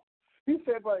your phone. He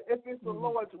said, but if it's the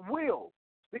Lord's will,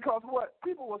 because what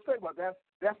people will say, well,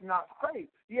 that's not faith.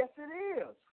 Yes, it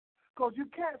is. Because you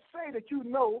can't say that you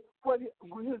know what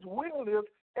his will is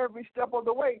every step of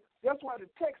the way. That's why the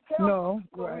text tells us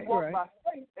we walk by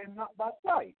faith and not by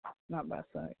sight. Not by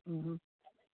sight.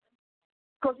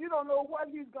 Because you don't know what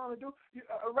he's going to do.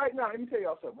 Right now, let me tell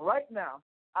y'all something. Right now,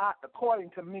 according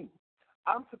to me,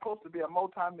 I'm supposed to be a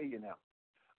multimillionaire.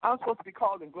 I'm supposed to be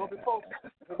called in Global Post.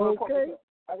 Okay.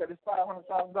 I got this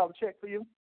 $500,000 check for you.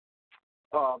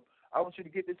 I want you to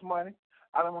get this money.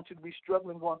 I don't want you to be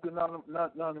struggling going through none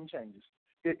of them changes.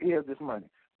 Here's this money.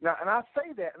 Now, and I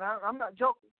say that, and I'm not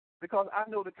joking, because I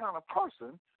know the kind of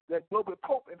person that Global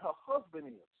Pope and her husband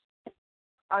is.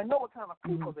 I know what kind of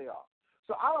people they are.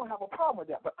 So I don't have a problem with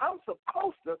that. But I'm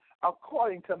supposed to,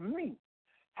 according to me,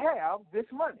 have this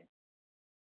money.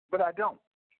 But I don't.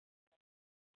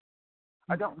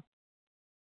 I don't.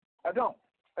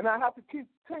 And I have to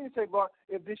continue to say, God,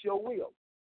 if this your will.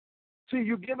 See,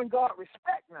 you're giving God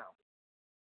respect now.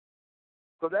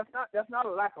 So that's not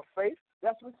a lack of faith.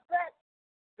 That's respect.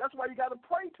 That's why you got to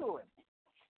pray to him.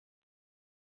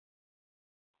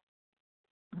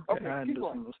 Okay, I'll keep do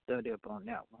going. some little study up on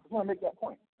that one. I want to make that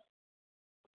point.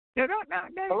 No.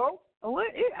 Hello? What?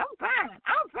 I'm fine.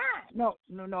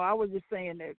 No. I was just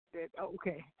saying that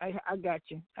okay, I got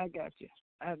you.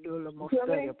 I'll do a little more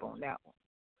study up on that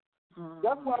one.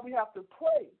 That's why we have to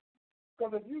pray.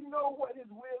 Because if you know what his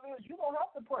will is, you don't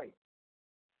have to pray.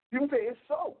 You can say it's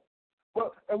so.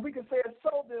 But if we can say it's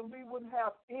so, then we wouldn't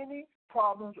have any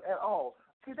problems at all.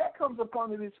 See, that comes upon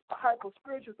this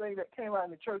hyper-spiritual thing that came out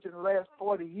in the church in the last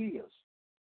 40 years.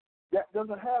 That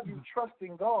doesn't have you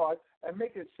trusting God and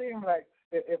make it seem like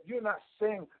if you're not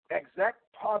saying exact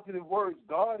positive words,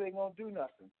 God ain't going to do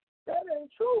nothing. That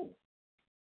ain't true.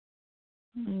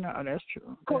 No, that's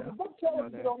true. Because the book tells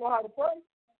us you don't know how to pray.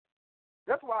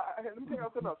 That's why, let me tell you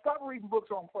something else. Stop reading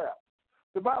books on prayer.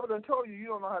 The Bible done told you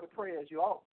don't know how to pray as you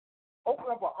ought. Open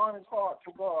up an honest heart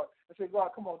to God and say, God,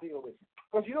 come on, deal with me.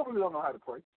 Because you really don't know how to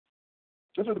pray.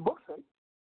 That's what the book says.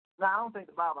 Now, I don't think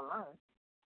the Bible lies.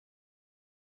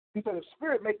 He said the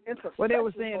Spirit makes intercession. Well, they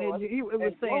were saying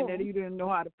that you didn't know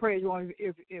how to pray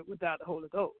if without the Holy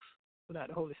Ghost, without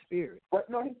the Holy Spirit. But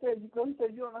no, he said you don't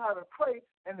know how to pray,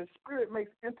 and the Spirit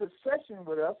makes intercession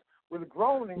with us with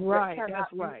groaning that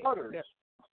cannot be uttered.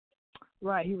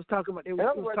 Right. He was talking about. He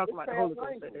was talking about the Holy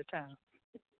Ghost at that time.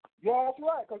 Yeah, that's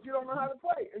right, because you don't know how to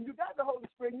pray. And you got the Holy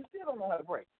Spirit, and you still don't know how to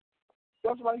pray.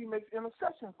 That's why he makes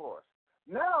intercession for us.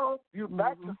 Now, you're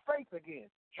back to faith again,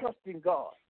 trusting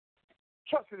God.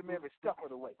 Trusting him every step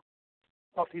of the way,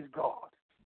 because he's God.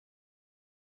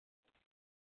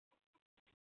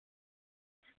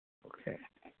 Okay.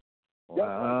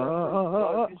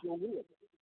 God is your will.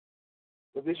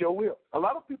 If it's your will. A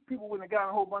lot of people, when they got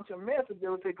a whole bunch of messages, they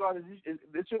would say, God, is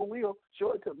this your will?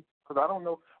 Show it to me. Because I don't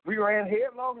know. We ran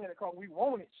headlong in it because we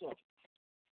wanted something.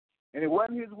 And it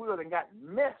wasn't his will and got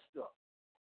messed up.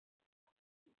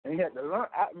 And he had to learn.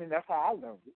 That's how I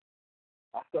learned it.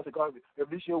 I said to God, if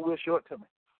this your will, show it to me.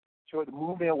 Show it to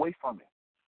move me away from it.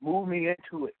 Move me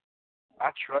into it.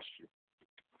 I trust you.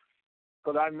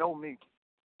 Because I know me.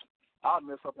 I'll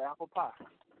mess up apple pie.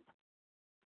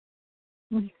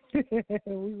 We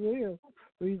will.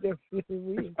 We definitely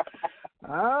will.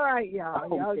 All right, y'all.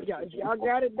 Y'all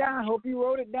got it down. Hope you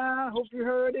wrote it down. Hope you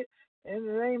heard it. In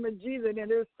the name of Jesus. And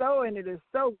it is so, and it is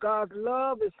so. God's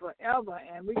love is forever.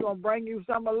 And we're going to bring you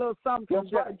a little something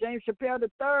from James Chappelle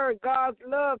III. God's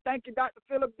love. Thank you, Dr.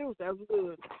 Phillip Deuce. That was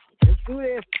good. Let's do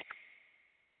this.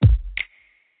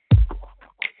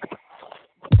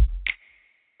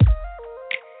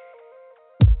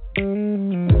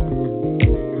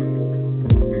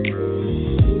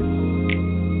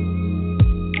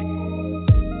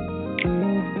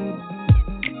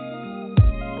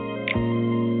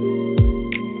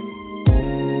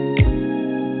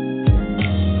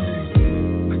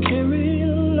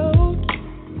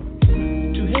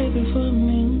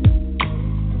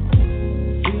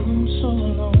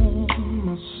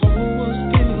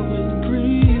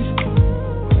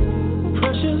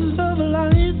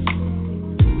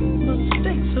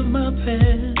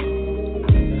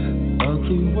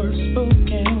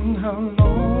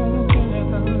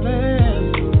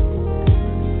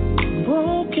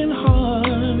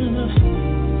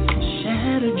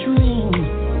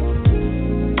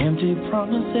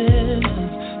 Promises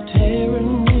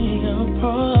tearing me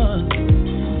apart,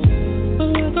 but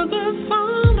like a good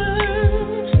father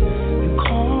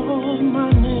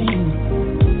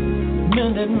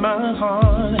my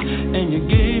heart, and you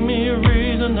gave me a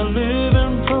reason to live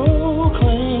and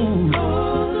proclaim.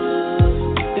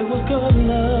 It was God's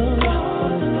love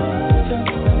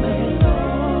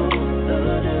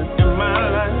in my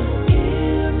life.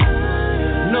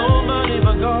 Nobody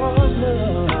but God's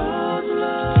love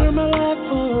turn my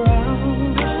life around.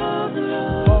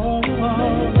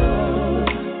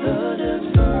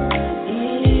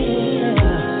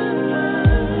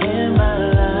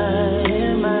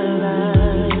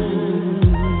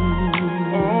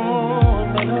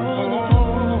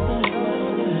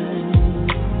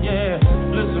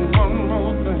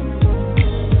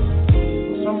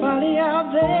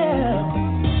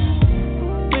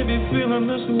 Feeling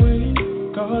this way,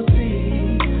 God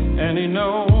sees, and He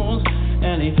knows,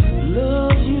 and He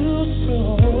loves you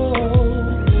so.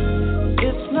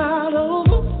 It's not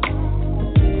over,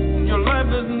 your life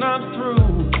is not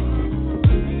through.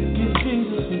 Give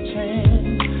Jesus a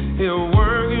chance, He'll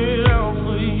work it out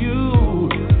for you.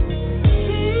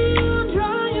 He'll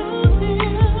dry your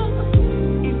tears,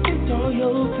 evict all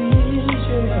your fears,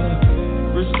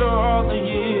 yeah. Restore all the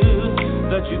years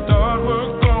that you thought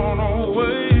were gone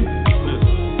away.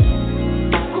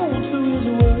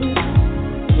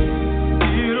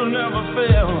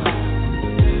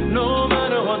 No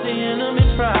matter what the enemy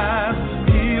tries,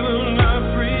 he will not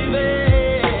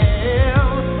prevail.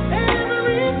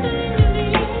 Everything you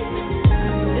need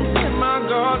is in my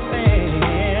God's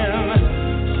hand.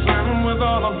 Serve Him with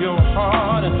all of your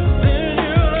heart, then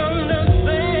you'll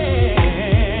understand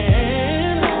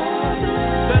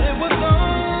that it was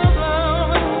God's love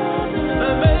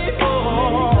that made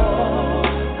all.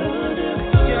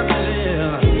 Yes, it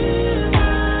is.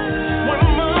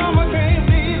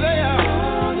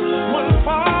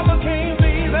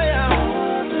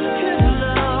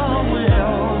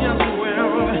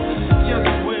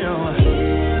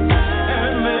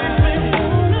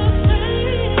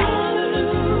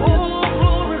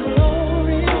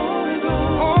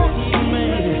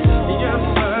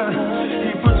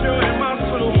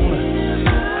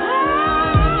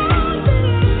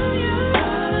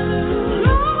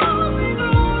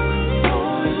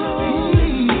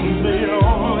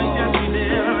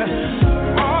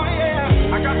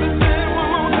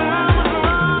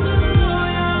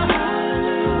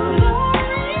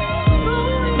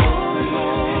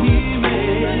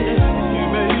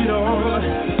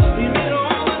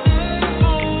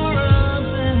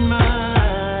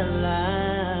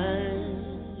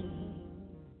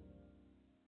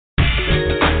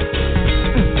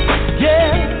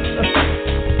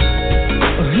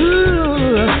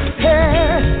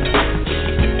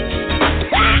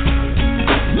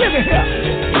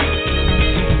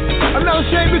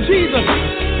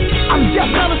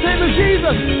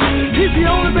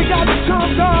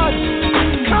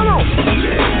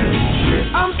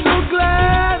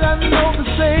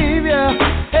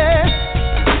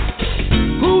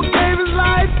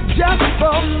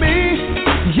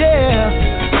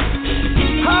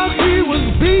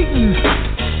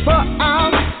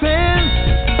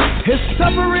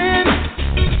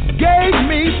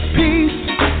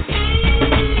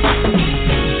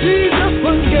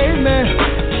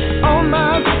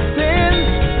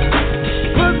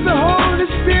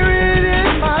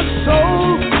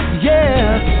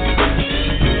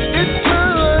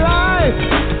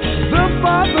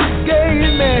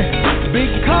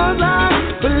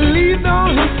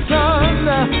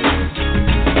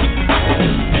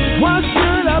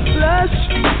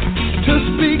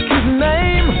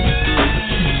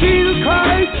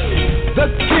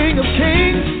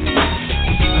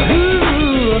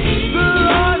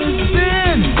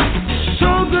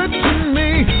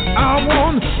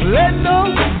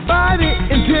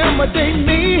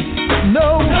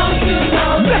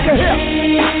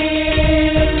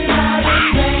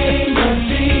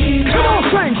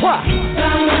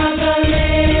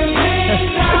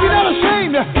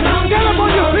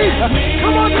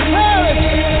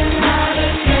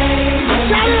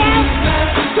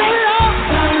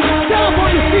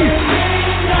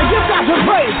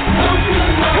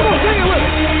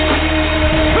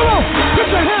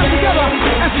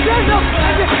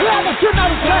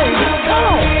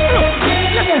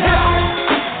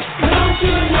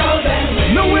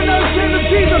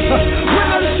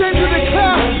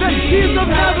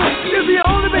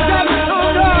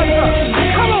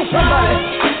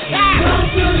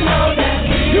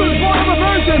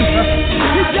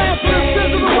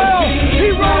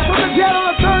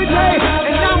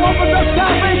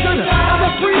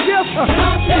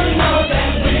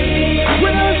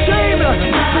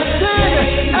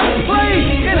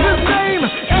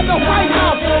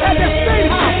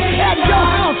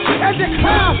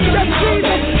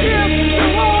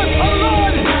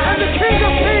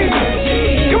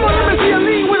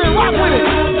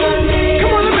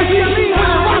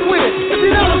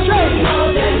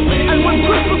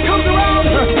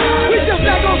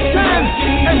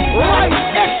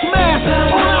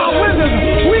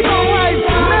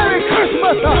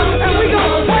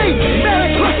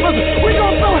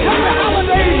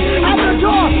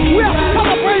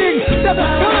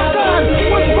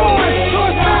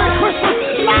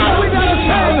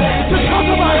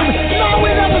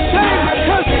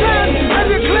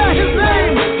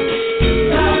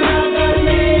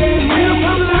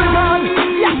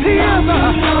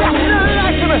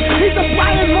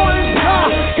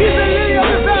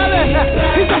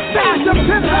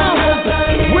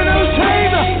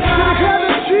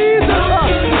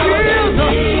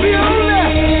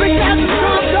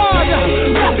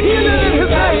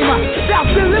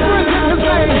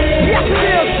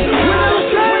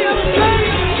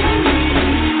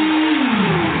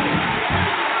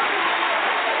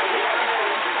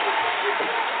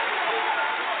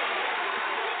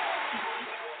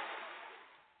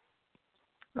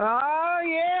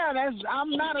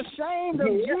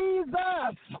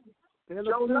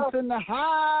 Phillip Dukes in the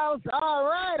house. All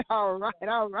right.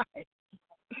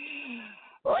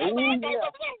 Wait a minute.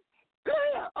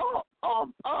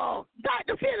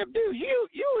 Dr. Phillip Dukes,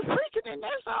 you was preaching in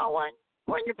that song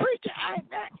when you preaching.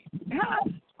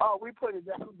 Oh, we put it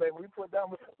down, baby. We put it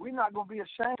down. We're not gonna be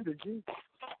ashamed of Jesus.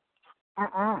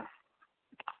 That's all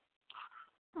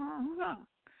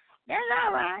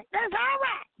right.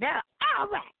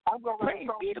 I'm gonna Praise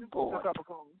be to God.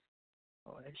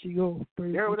 Oh, there she goes.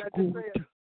 Praise Hear be what to I just God. said?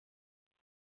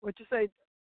 What you say?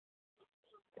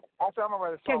 I said I'm gonna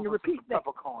write a song. Can you repeat that?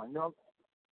 Coin. You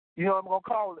know what I'm gonna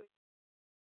call it?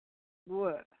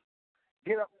 What?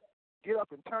 Get up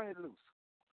and turn it loose.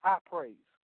 High praise.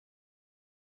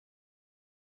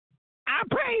 I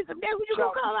praise him. That's what you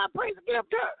gonna call I praise him. Get up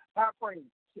there. High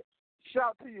praise.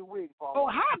 Shout to your wig fall. Oh,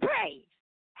 high praise.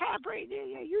 High praise.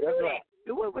 Yeah, you do that.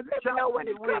 Let me know when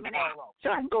it's coming out, so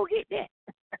I can go get that.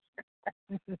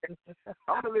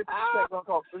 I'm gonna let you say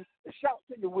call. Shout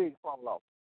till your wig fall off.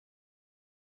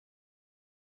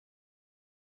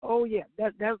 Oh yeah,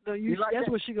 that's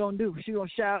what she gonna do. She gonna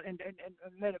shout and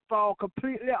let it fall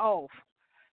completely off.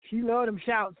 She love them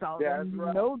shout songs, and you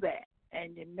know that,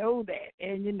 and you know that,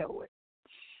 and you know it.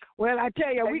 Well, I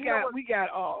tell you, we got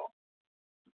all.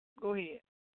 Go ahead.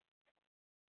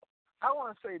 I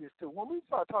want to say this too. When we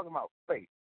start talking about faith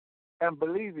and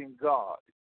believing God,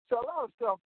 so a lot of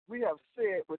stuff we have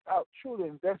said without truly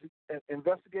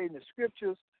investigating the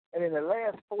scriptures, and in the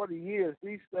last 40 years,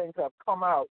 these things have come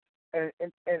out. And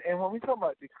when we talk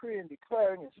about decreeing,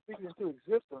 declaring, and speaking into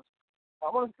existence,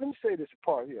 let me say this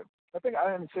part here. I think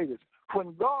I didn't say this.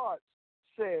 When God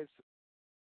tells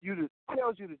you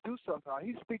to do something,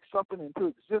 He speaks something into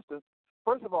existence.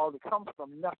 First of all, it comes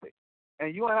from nothing,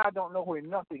 and you and I don't know where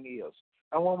nothing is.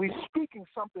 And when we're speaking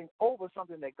something over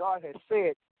something that God has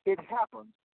said, it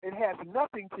happens. It has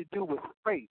nothing to do with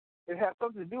faith. It has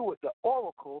something to do with the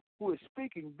oracle who is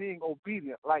speaking being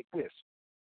obedient like this.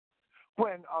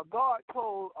 When God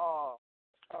told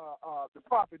the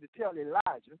prophet to tell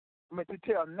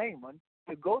Naaman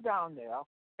to go down there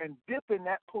and dip in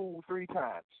that pool 3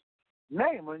 times,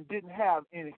 Naaman didn't have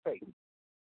any faith.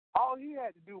 All he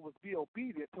had to do was be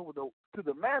obedient to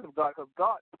the man of God, because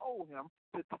God told him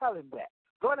to tell him that.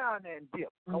 Go down there and dip.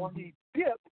 Mm-hmm. And when he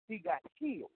dipped, he got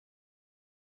healed.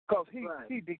 Because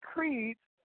he decreed,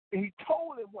 he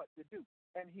told him what to do,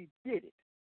 and he did it.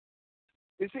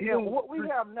 You see, and what we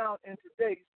have now in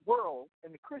today's world,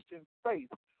 in the Christian faith,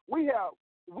 we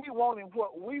wanting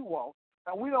what we want,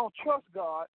 and we don't trust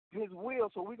God, His will,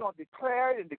 so we're going to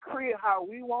declare it and decree it how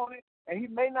we want it, and He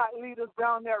may not lead us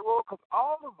down that road, because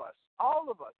all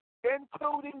of us,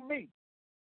 including me,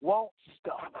 want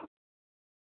stuff.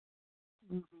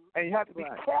 Mm-hmm. And you have to be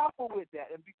careful with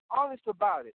that and be honest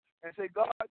about it and say,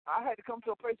 God, I had to come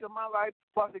to a place in my life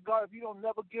where I said, God, if you don't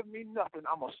never give me nothing,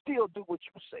 I'm going to still do what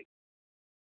you say.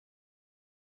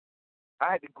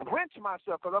 I had to wrench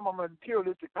myself because I'm a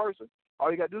materialistic person.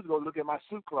 All you got to do is go look at my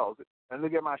suit closet and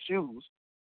look at my shoes.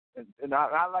 And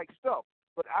I like stuff.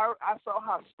 But I saw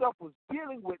how stuff was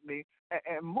dealing with me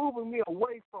and moving me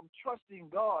away from trusting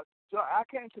God. So I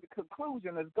came to the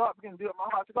conclusion as God began to deal with my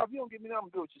heart. I said, God, if you don't give me nothing,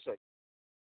 I'm going to do what you say.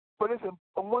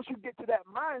 But once you get to that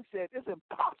mindset, it's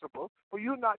impossible for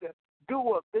you not to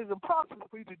do it's impossible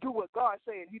for you to do what God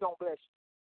said and He don't bless you.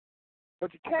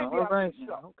 But you can't be out of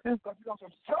yourself because you know some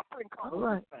suffering comes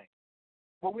with this thing.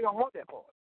 But we don't want that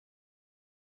part.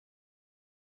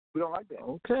 We don't like that.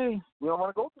 Okay. We don't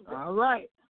want to go through that. All right.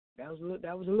 That was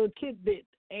a little tidbit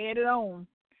added on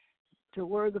to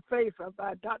Words of Faith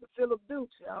by Dr. Phillip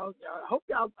Dukes. I hope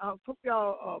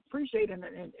y'all appreciate and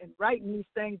writing these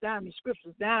things down, these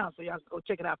scriptures down, so y'all can go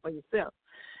check it out for yourself.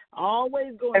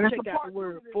 Always go and check out the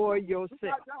Word for yourself.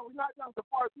 We're not down to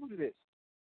part 2 to this.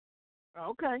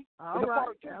 Okay. All right.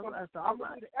 That's all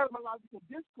right. The etymological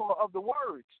discourse of the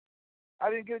words. I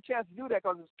didn't get a chance to do that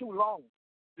because it's too long.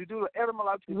 To do the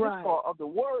etymological discourse of the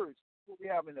words that we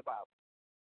have in the Bible.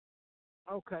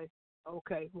 Okay.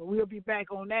 Well, we'll be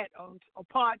back on that on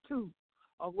part 2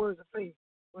 of Words of Faith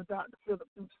with Dr. Phillip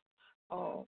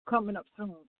coming up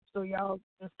soon. So y'all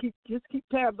just keep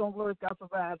tabs on Words God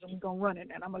Provides, and we're gonna run it,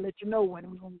 and I'm gonna let you know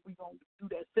when we're gonna do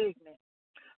that segment.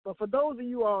 But for those of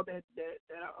you all that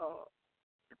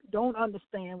don't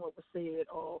understand what was said,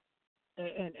 or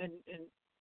and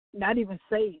not even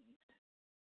saved,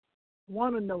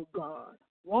 want to know God,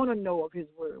 want to know of His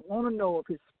Word, want to know of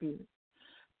His Spirit,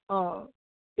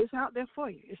 it's out there for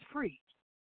you. It's free.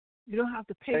 You don't have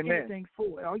to pay anything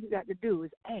for it. All you got to do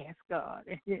is ask God,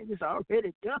 and it's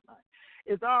already done.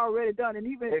 It's already done, and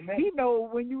even He knows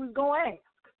when you was gonna ask.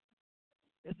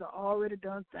 It's an already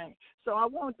done thing. So I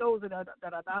want those that are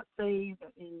not saved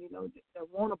and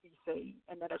that want to be saved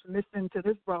and that are listening to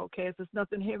this broadcast. There's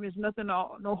nothing heavy. There's nothing.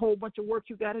 No whole bunch of work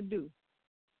you got to do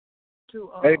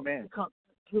to Amen.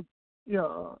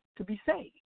 To be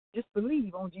saved. Just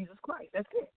believe on Jesus Christ. That's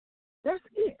it. That's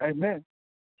it. Amen.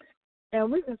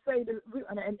 And we can say this.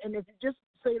 And if you just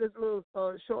say this little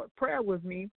short prayer with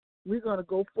me, we're going to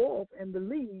go forth and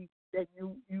believe that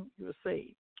you're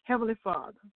saved. Heavenly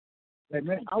Father.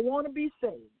 Amen. I want to be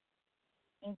saved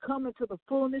and come into the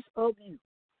fullness of you.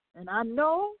 And I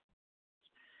know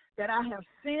that I have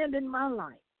sinned in my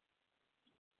life.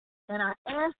 And I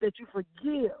ask that you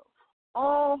forgive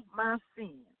all my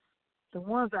sins, the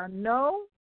ones I know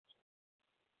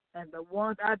and the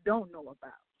ones I don't know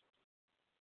about.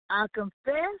 I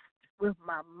confess with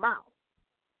my mouth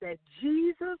that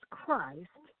Jesus Christ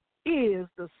is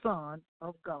the Son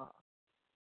of God.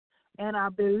 And I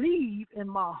believe in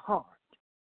my heart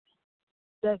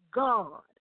that God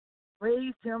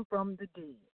raised him from the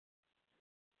dead.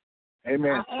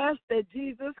 Amen. I ask that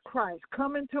Jesus Christ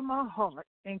come into my heart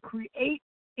and create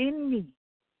in me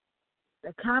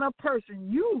the kind of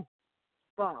person you,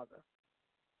 Father,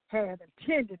 have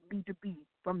intended me to be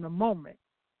from the moment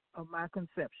of my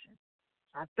conception.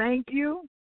 I thank you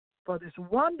for this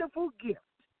wonderful gift.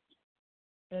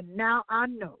 And now I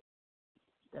know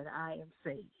that I am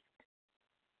saved.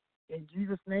 In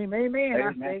Jesus' name, amen.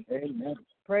 Amen. I say, amen.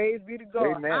 Praise be to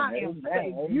God. Amen. I am Amen.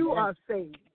 saved. Amen. You are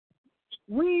saved.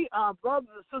 We are brothers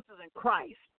and sisters in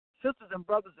Christ, sisters and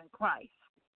brothers in Christ.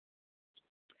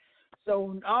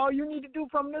 So all you need to do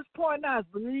from this point now is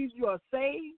believe you are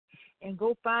saved and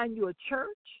go find you a church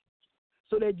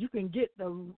so that you can get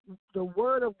the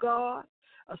word of God,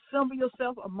 assemble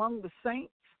yourself among the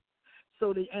saints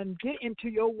and get into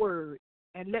your word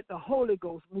and let the Holy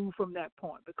Ghost move from that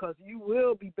point because you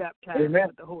will be baptized Amen.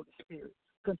 with the Holy Spirit.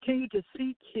 Continue to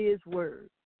seek his word.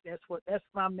 That's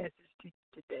my message to you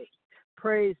today.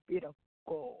 Praise be to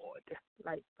God.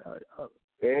 Like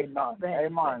Amen.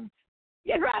 Amen.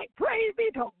 Yeah, right. Praise be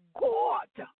to God.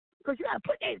 Because you got to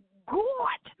put that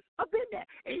God up in there.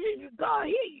 And God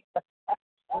hear you.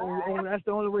 Oh, that's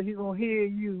the only way he's going to hear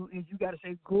you is you got to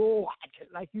say God,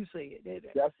 like you say it.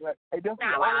 That's right. Hey, that's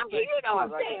now, you know what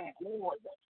I'm saying.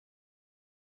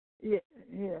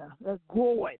 Yeah, that's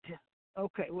God.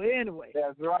 Okay, well, anyway.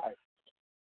 That's right.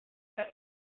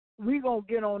 We're going to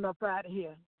get on up out of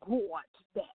here. God,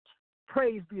 that.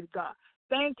 Praise be to God.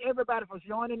 Thank everybody for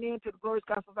joining in to the Glorious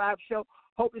Gospel Vibe Show.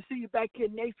 Hope to see you back here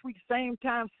next week, same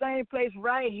time, same place,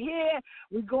 right here.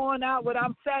 We're going out with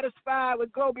I'm Satisfied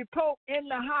with Globee Pope in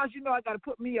the house. You know I got to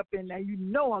put me up in there. You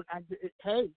know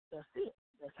hey, that's it.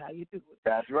 That's how you do it.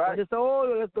 That's right. But it's all,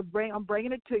 I'm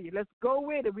bringing it to you. Let's go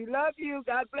with it. We love you.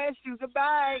 God bless you.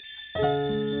 Goodbye.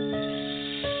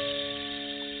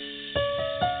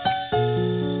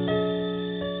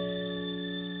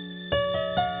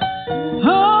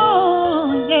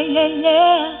 Oh,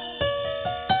 yeah.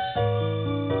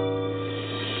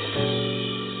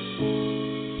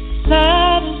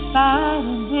 Satisfied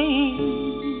indeed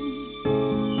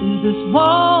is this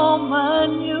woman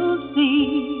you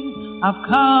see. I've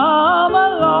come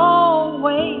a long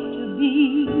way to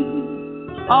be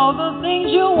all the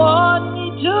things you want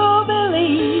me to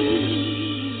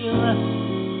believe.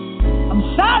 I'm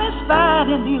satisfied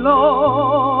in thee,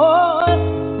 Lord,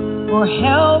 for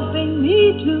helping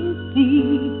me to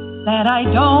see that I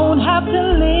don't have to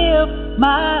live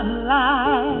my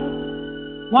life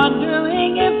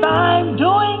wondering if I'm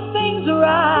doing things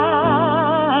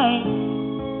right.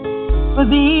 For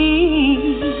thee,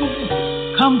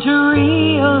 come to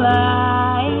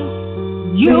realize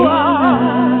you are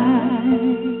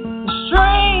the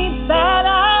strength that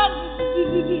I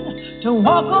need to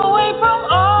walk away from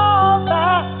all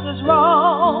that is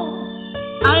wrong.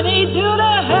 I need you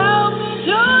to help me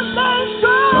to stay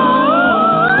strong.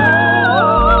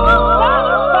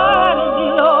 Satisfied in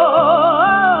thee,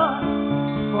 Lord,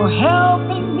 for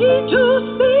helping me to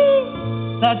see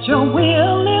that your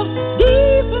will lives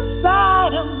deep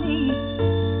inside of me.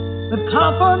 The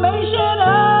confirmation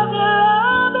of your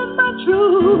love is my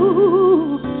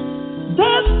true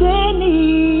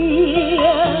destiny.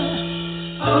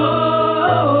 Oh,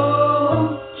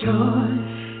 joy.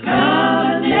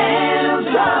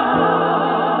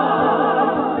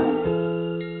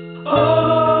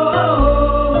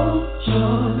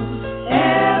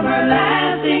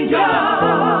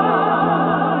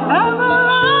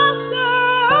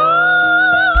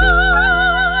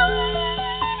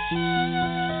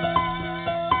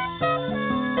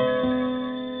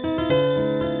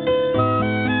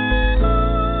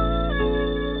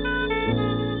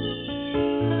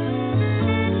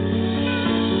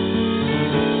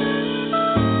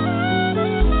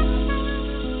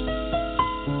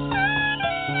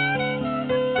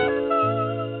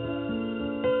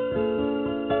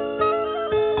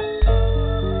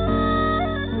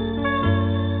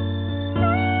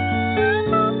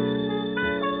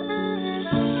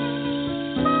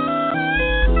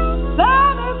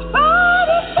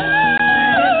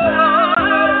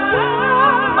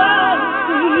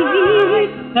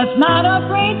 that's not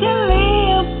afraid to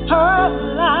live her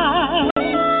life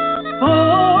full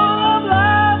of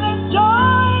love and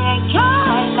joy and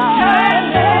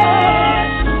kindness,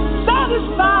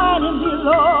 satisfied in the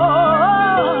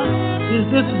Lord. Is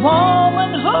this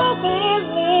woman who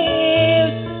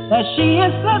believes that she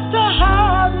is blessed to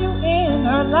have you in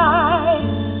her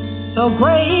life? So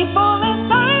grateful and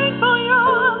thankful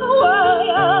you're the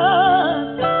warrior,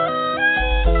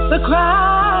 the cry.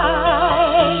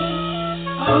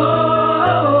 Oh,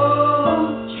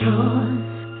 joy,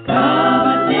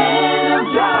 covenant of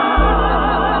God.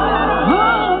 Oh,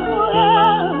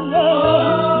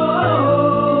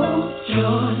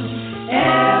 joy,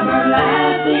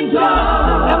 everlasting joy.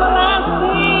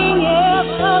 Everlasting,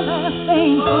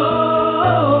 everlasting. Oh,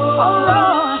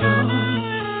 Lord.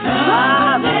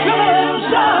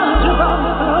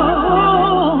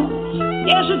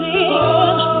 Yes, you did.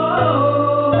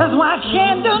 That's why I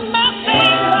can't do nothing.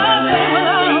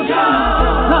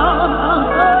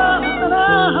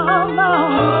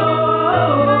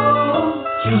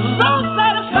 So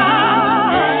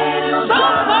satisfied, so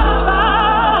satisfied.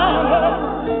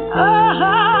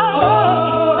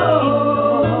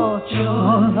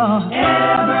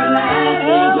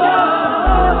 Everlasting joy.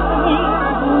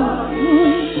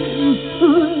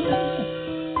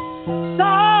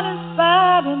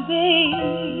 Satisfied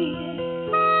indeed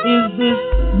is this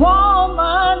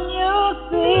woman you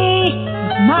see,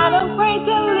 not afraid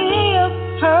to live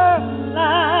her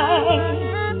life,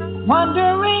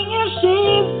 wondering if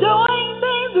she's doing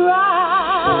things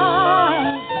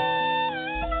right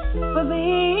for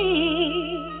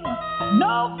thee.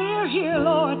 No fear here,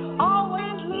 Lord,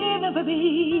 always living for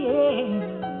thee.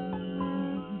 Yeah.